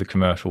industrial of the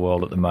commercial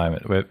world at the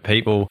moment, where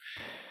people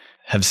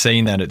have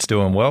seen that it's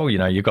doing well.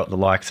 You've got the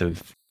likes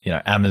of,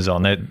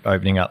 Amazon. They're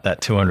opening up that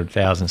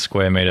 200,000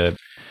 square metre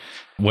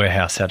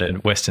warehouse out in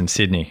Western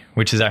Sydney,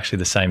 which is actually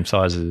the same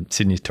size as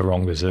Sydney's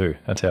Taronga Zoo.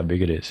 That's how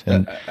big it is.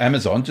 And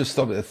Amazon, just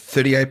stop at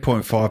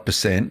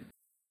 38.5%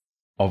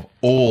 of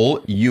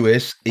all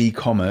US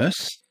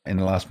e-commerce in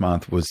the last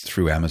month was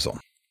through Amazon.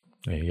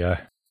 There you go.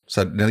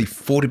 So nearly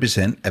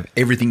 40% of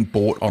everything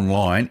bought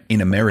online in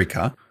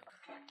America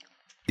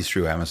is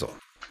through Amazon.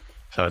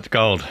 So it's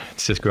gold.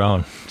 It's just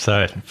growing.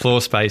 So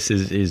floor space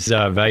is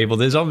valuable.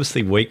 There's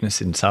obviously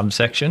weakness in some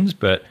sections,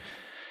 but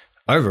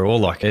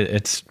overall,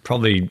 it's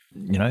probably,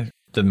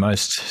 the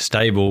most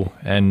stable.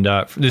 And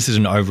this is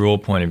an overall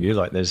point of view.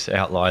 Like, there's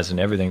outliers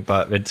and everything,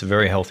 but it's a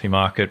very healthy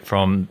market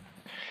from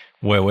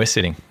where we're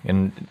sitting.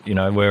 And,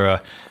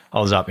 where I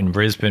was up in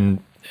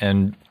Brisbane,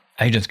 and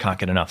agents can't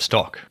get enough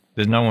stock.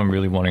 There's no one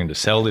really wanting to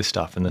sell this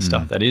stuff, and the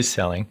stuff that is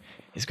selling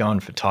is going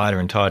for tighter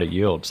and tighter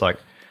yields. Like,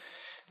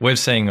 we're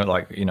seeing,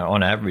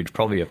 on average,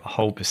 probably a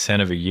whole %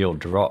 of a yield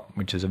drop,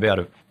 which is about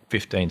a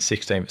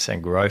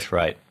 15-16% growth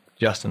rate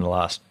just in the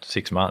last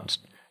 6 months.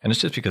 And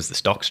it's just because the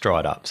stock's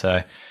dried up.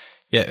 So,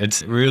 yeah,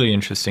 it's really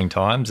interesting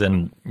times.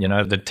 And,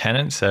 the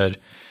tenants are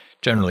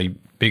generally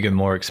bigger,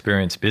 more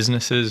experienced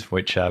businesses,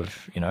 which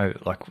have,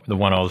 like the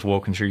one I was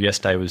walking through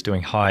yesterday was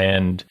doing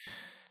high-end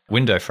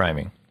window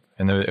framing.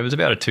 And it was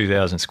about a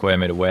 2,000 square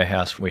metre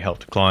warehouse we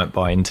helped a client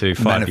buy into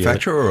 5 years.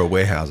 Manufacturer or a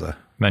warehouser?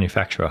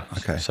 manufacturer.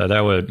 Okay. So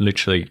they were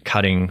literally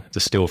cutting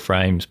the steel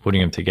frames, putting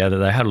them together.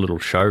 They had a little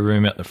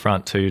showroom at the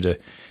front too to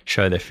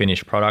show their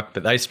finished product,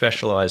 but they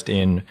specialised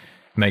in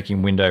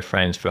making window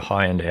frames for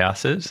high-end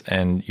houses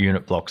and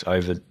unit blocks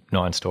over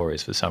 9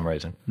 stories for some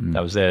reason.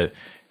 That was their,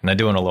 and they're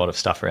doing a lot of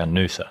stuff around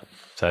Noosa.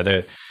 So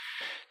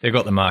they've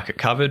got the market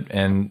covered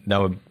and they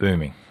were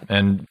booming.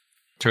 And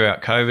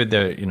throughout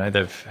COVID,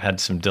 they've had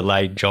some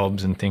delayed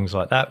jobs and things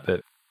like that,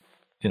 but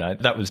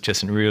that was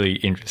just a really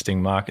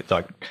interesting market.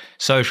 Like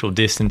social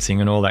distancing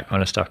and all that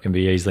kind of stuff can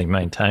be easily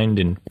maintained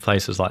in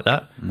places like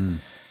that.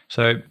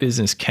 So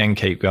business can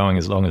keep going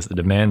as long as the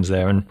demand's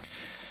there.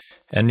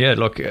 And yeah,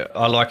 look,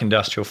 I like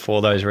industrial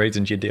for those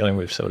reasons. You're dealing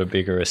with sort of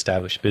bigger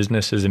established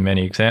businesses in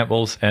many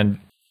examples. And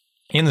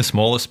in the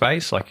smaller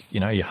space, like,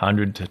 your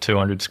 100 to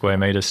 200 square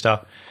metre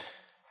stuff,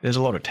 there's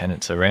a lot of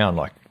tenants around,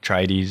 like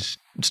tradies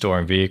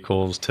storing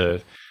vehicles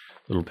to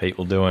little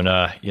people doing,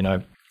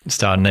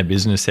 starting their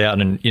business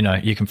out. And,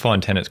 you can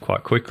find tenants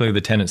quite quickly.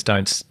 The tenants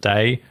don't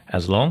stay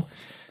as long.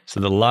 So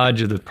the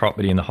larger the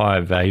property and the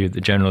higher value,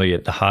 generally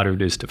the harder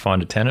it is to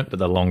find a tenant, but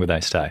the longer they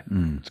stay.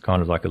 It's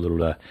kind of like a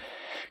little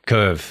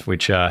curve,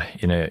 which,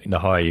 the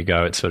higher you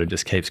go, it sort of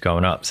just keeps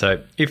going up.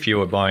 So if you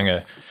were buying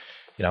a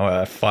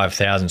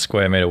 5,000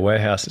 square metre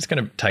warehouse, it's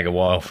going to take a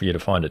while for you to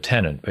find a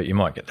tenant, but you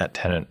might get that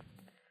tenant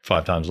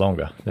 5 times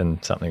longer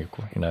than something,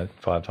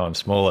 5 times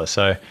smaller.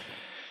 So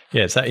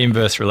yeah, it's that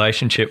inverse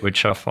relationship,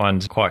 which I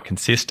find quite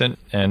consistent.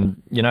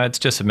 And, it's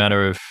just a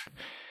matter of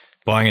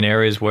buying in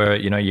areas where,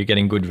 you're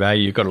getting good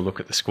value. You've got to look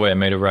at the square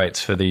metre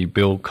rates for the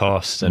build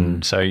costs.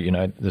 And so,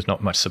 there's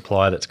not much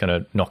supply that's going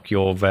to knock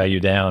your value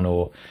down,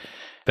 or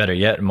better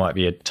yet, it might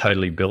be a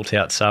totally built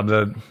out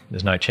suburb.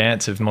 There's no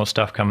chance of more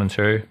stuff coming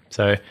through.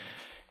 So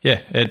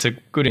yeah, it's a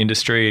good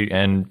industry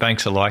and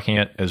banks are liking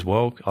it as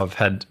well. I've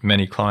had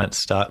many clients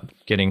start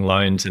getting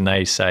loans and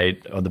they say,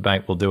 the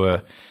bank will do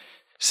a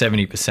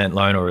 70%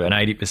 loan or an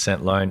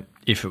 80% loan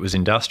if it was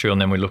industrial,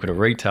 and then we look at a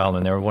retail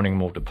and they're wanting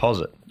more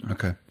deposit.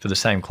 Okay. For the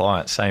same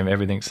client,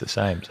 everything's the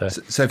same.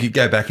 So if you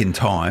go back in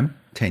time,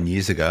 10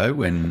 years ago,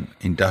 when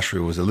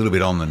industrial was a little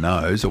bit on the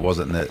nose, it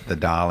wasn't the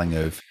darling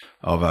of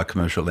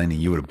commercial lending,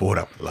 you would have bought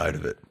up a load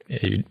of it.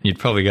 Yeah, you'd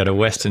probably go to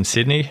Western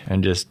Sydney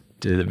and just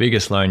do the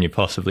biggest loan you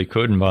possibly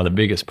could and buy the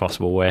biggest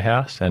possible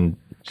warehouse and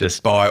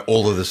just buy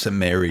all of the St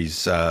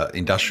Mary's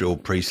industrial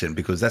precinct,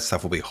 because that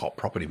stuff will be hot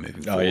property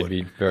moving forward. You'd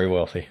be very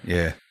wealthy.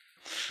 Yeah.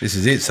 This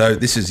is it. So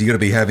you got to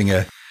be having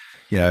a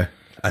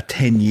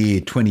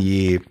 10-year,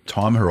 20-year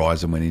time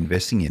horizon when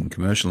investing in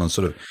commercial, and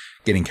sort of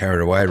getting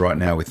carried away right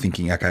now with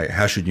thinking, okay,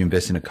 how should you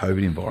invest in a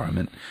COVID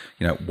environment?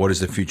 What is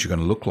the future going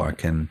to look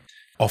like? And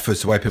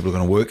office, the way people are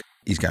going to work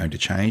is going to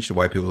change. The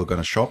way people are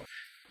going to shop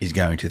is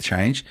going to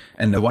change.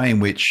 And the way in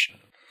which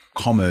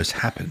commerce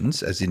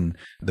happens, as in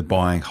the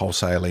buying,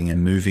 wholesaling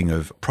and moving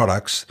of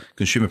products,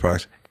 consumer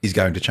products, is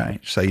going to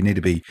change. So you need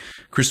to be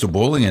crystal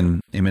balling,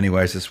 and in many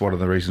ways that's one of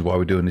the reasons why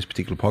we're doing this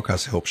particular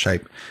podcast, to help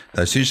shape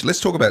those decisions.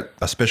 Let's talk about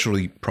a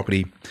specialty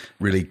property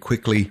really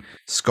quickly.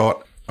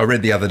 Scott, I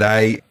read the other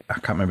day, I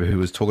can't remember who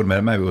was talking about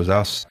it, maybe it was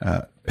us.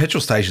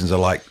 Petrol stations are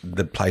like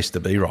the place to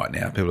be right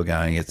now. People are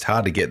going, it's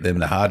hard to get them,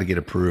 they're hard to get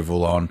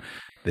approval on,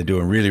 they're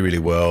doing really, really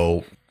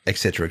well, et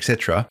cetera, et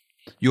cetera.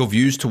 Your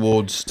views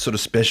towards sort of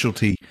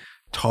specialty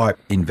type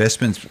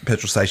investments,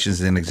 petrol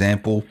stations as an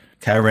example,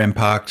 caravan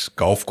parks,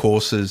 golf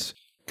courses,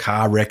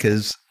 car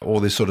wreckers, all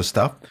this sort of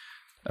stuff.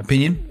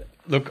 Opinion?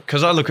 Look,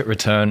 because I look at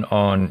return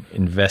on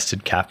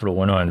invested capital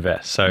when I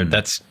invest. So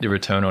that's the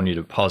return on your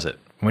deposit.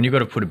 When you've got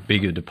to put a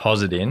bigger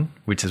deposit in,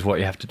 which is what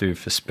you have to do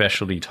for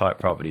specialty type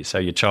properties. So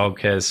your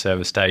childcare,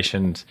 service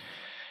stations,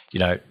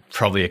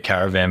 probably a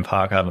caravan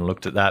park. I haven't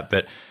looked at that,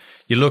 but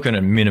you're looking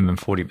at minimum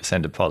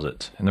 40%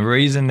 deposits. And the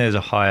reason there's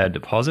a higher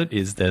deposit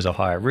is there's a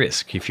higher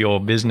risk. If your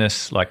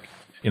business, like,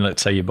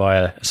 let's say you buy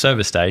a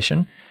service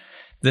station,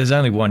 there's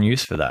only one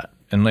use for that,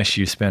 unless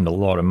you spend a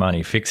lot of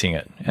money fixing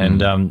it.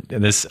 And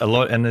there's a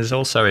lot, and there's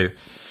also,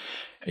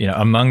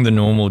 among the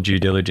normal due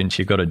diligence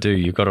you've got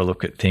to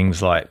look at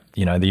things like,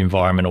 the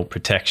environmental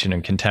protection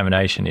and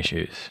contamination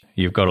issues.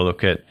 You've got to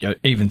look at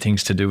even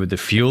things to do with the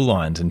fuel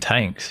lines and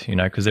tanks,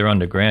 because they're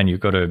underground. You've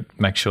got to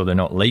make sure they're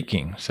not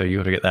leaking. So you've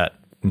got to get that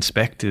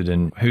inspected,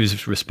 and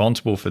who's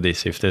responsible for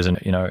this if there's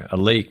a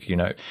leak.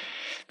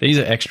 These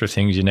are extra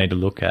things you need to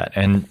look at,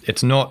 and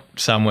it's not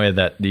somewhere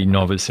that the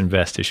novice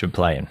investor should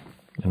play in.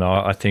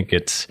 I think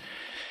it's,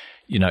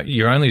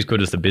 you're only as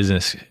good as the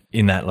business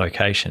in that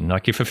location.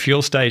 Like if a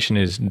fuel station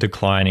is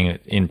declining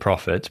in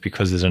profits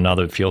because there's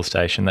another fuel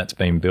station that's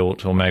been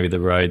built, or maybe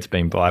the road's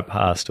been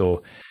bypassed,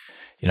 or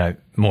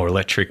more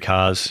electric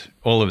cars,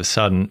 all of a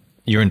sudden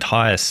your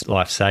entire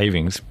life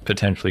savings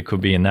potentially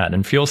could be in that.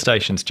 And fuel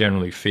stations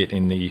generally fit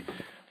in the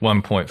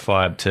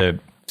 1.5 to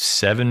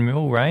 7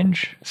 mil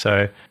range.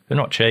 So they're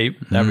not cheap.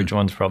 The average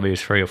one's probably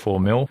 3 or 4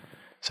 mil.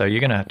 So you're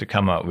going to have to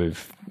come up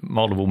with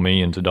multiple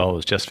millions of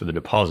dollars just for the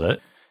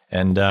deposit.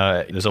 And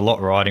there's a lot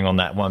riding on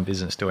that one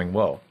business doing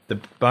well. The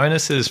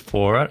bonuses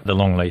for it, the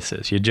long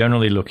leases, you're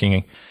generally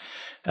looking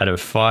at a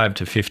 5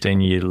 to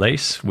 15 year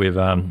lease with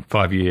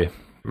 5-year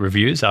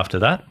reviews after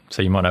that.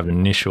 So you might have an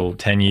initial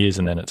 10 years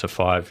and then it's a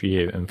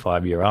 5-year and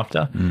 5-year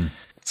after.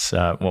 It's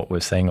what we're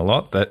seeing a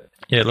lot. But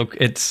yeah, look,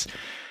 it's,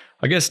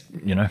 I guess,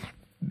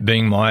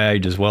 being my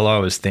age as well, I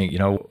always think,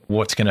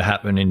 what's going to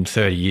happen in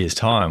 30 years'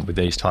 time with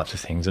these types of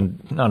things? And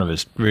none of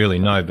us really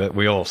know, but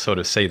we all sort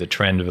of see the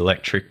trend of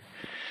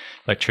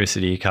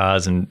electricity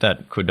cars, and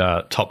that could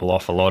topple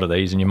off a lot of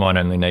these, and you might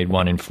only need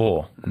 1 in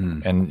 4.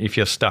 And if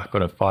you're stuck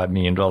on a $5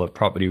 million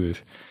property with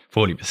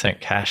 40%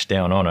 cash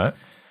down on it,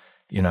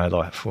 it's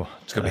going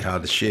to be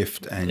hard to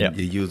shift, and your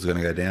yield's going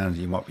to go down.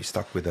 You might be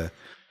stuck with a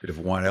bit of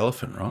a white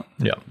elephant, right?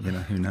 Yeah.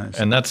 Who knows?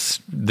 And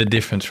that's the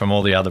difference from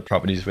all the other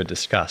properties we've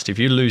discussed. If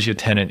you lose your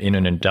tenant in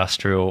an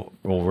industrial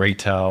or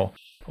retail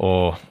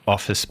or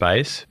office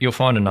space, you'll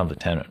find another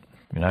tenant.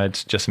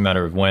 It's just a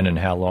matter of when and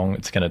how long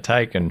it's going to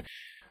take and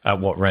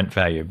at what rent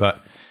value. But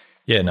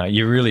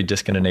you're really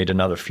just going to need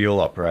another fuel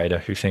operator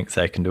who thinks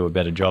they can do a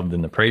better job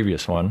than the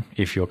previous one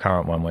if your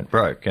current one went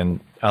broke.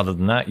 And other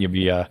than that, you'll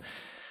be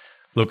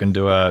looking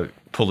to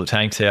pull the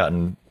tanks out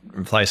and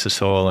replace the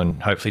soil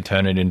and hopefully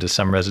turn it into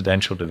some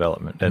residential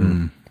development.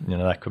 And,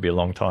 that could be a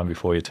long time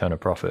before you turn a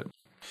profit.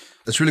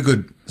 That's really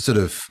good sort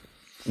of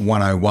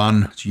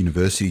 101, it's a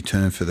university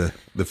term for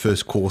the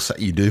first course that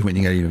you do when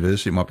you go to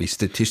university. It might be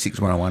statistics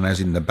 101, as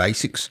in the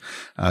basics.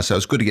 So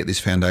it's good to get this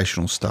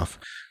foundational stuff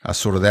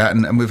sorted out.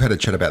 And we've had a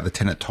chat about the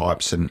tenant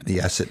types and the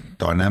asset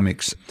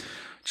dynamics.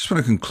 Just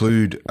want to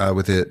conclude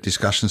with a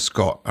discussion,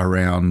 Scott,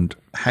 around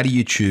how do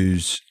you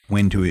choose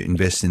when to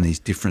invest in these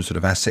different sort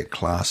of asset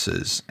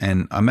classes?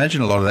 And I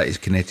imagine a lot of that is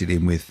connected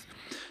in with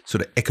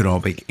sort of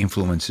economic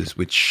influences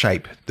which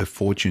shape the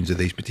fortunes of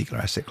these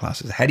particular asset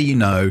classes. How do you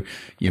know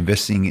you're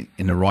investing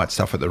in the right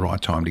stuff at the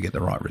right time to get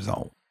the right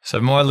result? So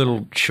my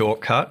little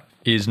shortcut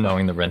is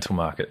knowing the rental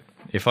market.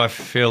 If I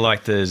feel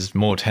like there's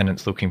more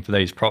tenants looking for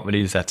these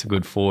properties, that's a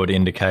good forward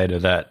indicator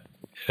that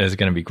there's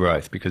going to be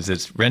growth, because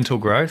it's rental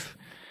growth.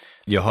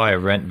 Your higher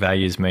rent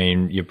values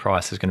mean your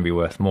price is going to be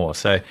worth more.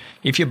 So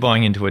if you're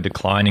buying into a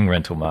declining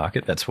rental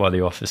market, that's why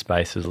the office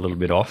space is a little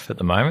bit off at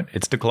the moment.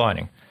 It's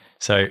declining.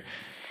 So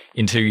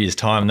in 2 years'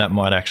 time, that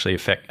might actually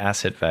affect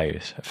asset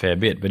values a fair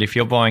bit. But if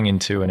you're buying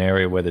into an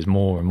area where there's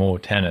more and more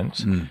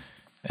tenants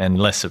and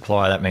less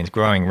supply, that means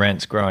growing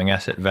rents, growing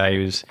asset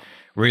values.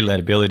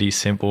 Relatability is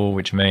simple,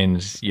 which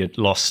means your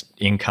lost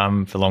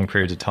income for long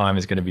periods of time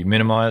is going to be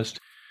minimized.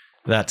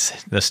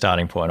 That's the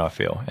starting point, I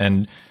feel.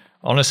 And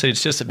honestly,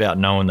 it's just about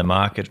knowing the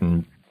market,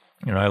 and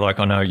like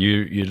I know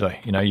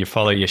you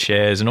follow your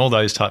shares, and all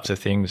those types of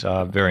things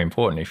are very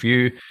important. If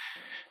you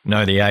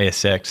know the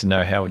ASX and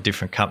know how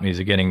different companies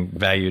are getting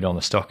valued on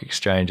the stock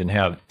exchange and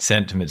how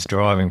sentiment's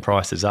driving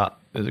prices up,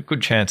 there's a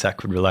good chance that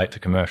could relate to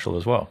commercial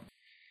as well.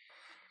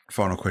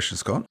 Final question,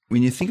 Scott.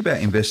 When you think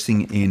about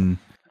investing in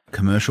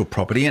commercial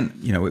property, and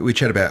we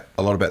chat about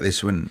a lot about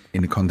this when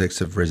in the context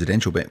of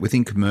residential, but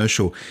within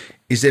commercial,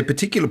 is there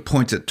particular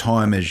points at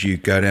time as you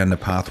go down the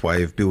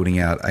pathway of building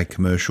out a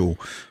commercial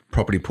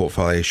property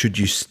portfolio? Should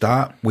you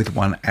start with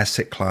one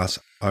asset class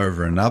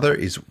over another?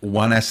 Is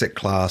one asset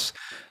class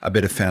a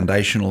better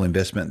foundational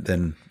investment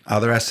than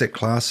other asset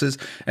classes?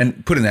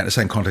 And putting that in the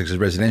same context as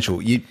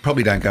residential, you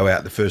probably don't go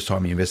out the first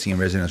time you're investing in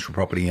residential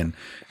property and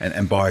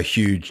buy a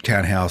huge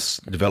townhouse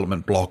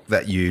development block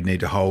that you need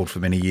to hold for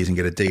many years and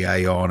get a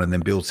DA on and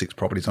then build 6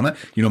 properties on it.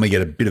 You normally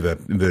get a bit of a,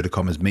 inverted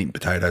commas, meat and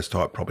potatoes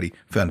type property,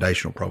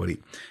 foundational property.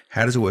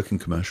 How does it work in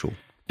commercial?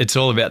 It's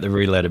all about the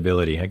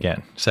relatability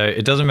again. So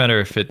it doesn't matter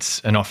if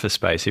it's an office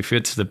space. If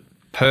it's the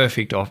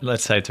perfect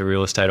let's say it's a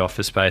real estate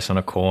office space on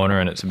a corner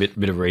and it's a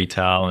bit of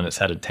retail and it's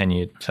had a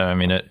 10-year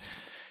term in it,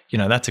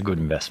 that's a good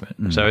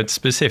investment. So it's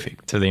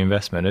specific to the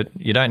investment.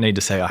 You don't need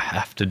to say, I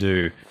have to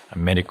do a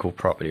medical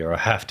property or I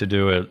have to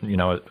do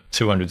a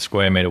 200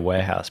 square meter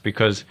warehouse,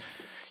 because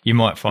you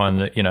might find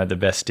that, the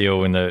best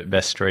deal in the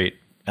best street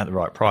at the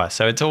right price.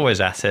 So it's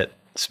always asset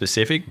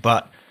specific,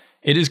 but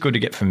it is good to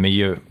get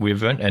familiar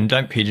with it and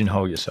don't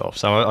pigeonhole yourself.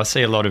 So I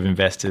see a lot of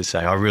investors say,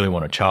 I really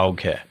want a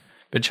childcare.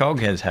 But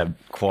childcares have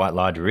quite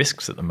large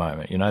risks at the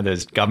moment.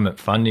 There's government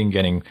funding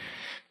getting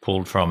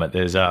pulled from it.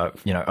 There's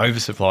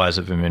oversupplies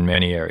of them in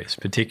many areas,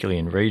 particularly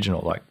in regional,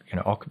 like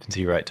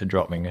occupancy rates are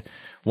dropping.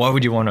 Why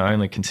would you want to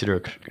only consider a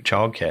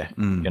childcare?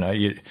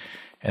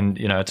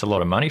 It's a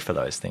lot of money for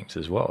those things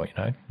as well.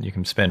 You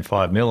can spend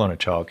 $5 million on a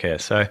childcare.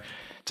 So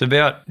it's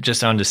about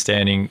just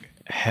understanding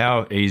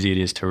how easy it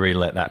is to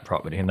relet that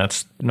property, and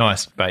that's a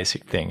nice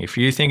basic thing. If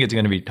you think it's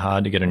going to be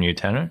hard to get a new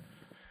tenant,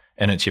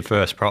 and it's your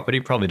first property,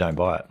 probably don't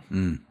buy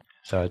it.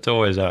 So it's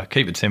always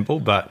keep it simple,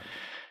 but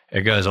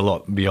it goes a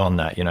lot beyond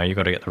that. You've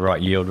got to get the right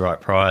yield,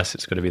 right price.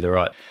 It's got to be the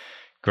right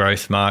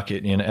growth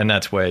market, and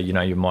that's where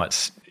you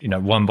might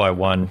one by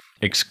one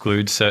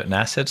exclude certain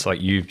assets, like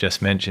you've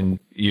just mentioned.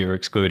 You're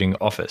excluding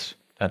office.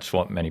 That's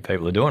what many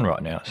people are doing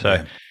right now.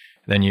 So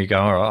then you go,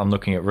 all right, I'm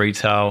looking at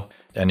retail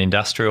and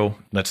industrial.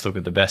 Let's look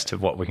at the best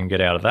of what we can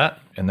get out of that,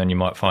 and then you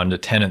might find a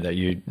tenant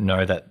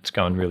that that's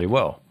going really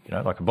well.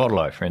 Like a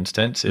Bottle-O, for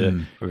instance,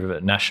 with a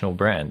national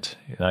brand.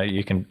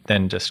 You can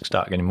then just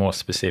start getting more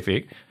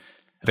specific.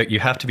 But you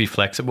have to be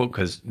flexible,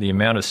 because the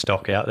amount of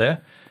stock out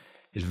there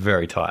is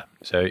very tight.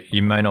 So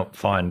you may not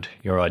find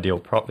your ideal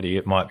property.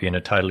 It might be in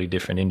a totally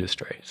different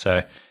industry.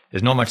 So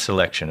there's not much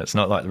selection. It's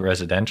not like the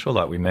residential,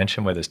 like we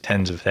mentioned, where there's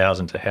tens of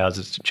thousands of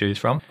houses to choose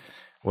from.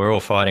 We're all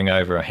fighting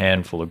over a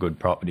handful of good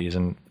properties,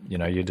 and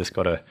you just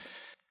got to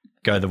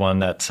go the one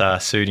that's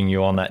suiting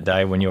you on that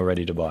day when you're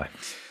ready to buy.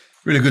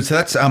 Really good. So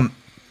that's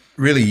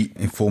really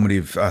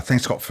informative.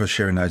 Thanks, Scott, for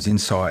sharing those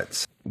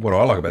insights. What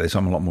I like about this,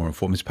 I'm a lot more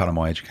informed. It's part of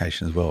my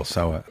education as well.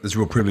 So it's a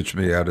real privilege to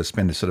be able to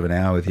spend a sort of an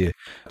hour with you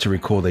to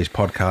record these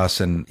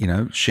podcasts and,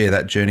 share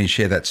that journey,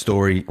 share that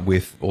story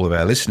with all of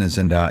our listeners.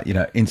 And,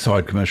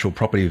 inside commercial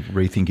property,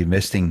 Rethink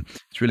Investing,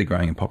 it's really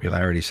growing in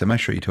popularity. So make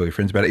sure you tell your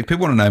friends about it. If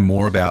people want to know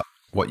more about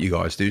what you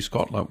guys do,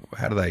 Scott, like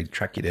how do they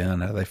track you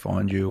down? How do they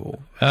find you? Or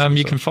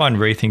you can find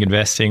Rethink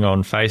Investing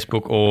on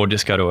Facebook, or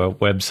just go to our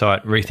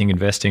website,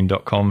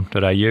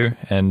 rethinkinvesting.com.au,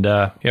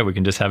 and we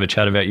can just have a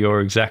chat about your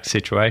exact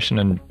situation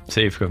and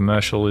see if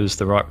commercial is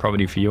the right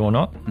property for you or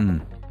not.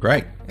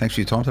 Great. Thanks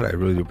for your time today. I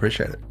really do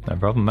appreciate it. No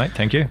problem, mate.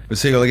 Thank you. We'll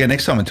see you all again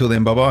next time. Until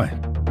then,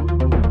 bye-bye.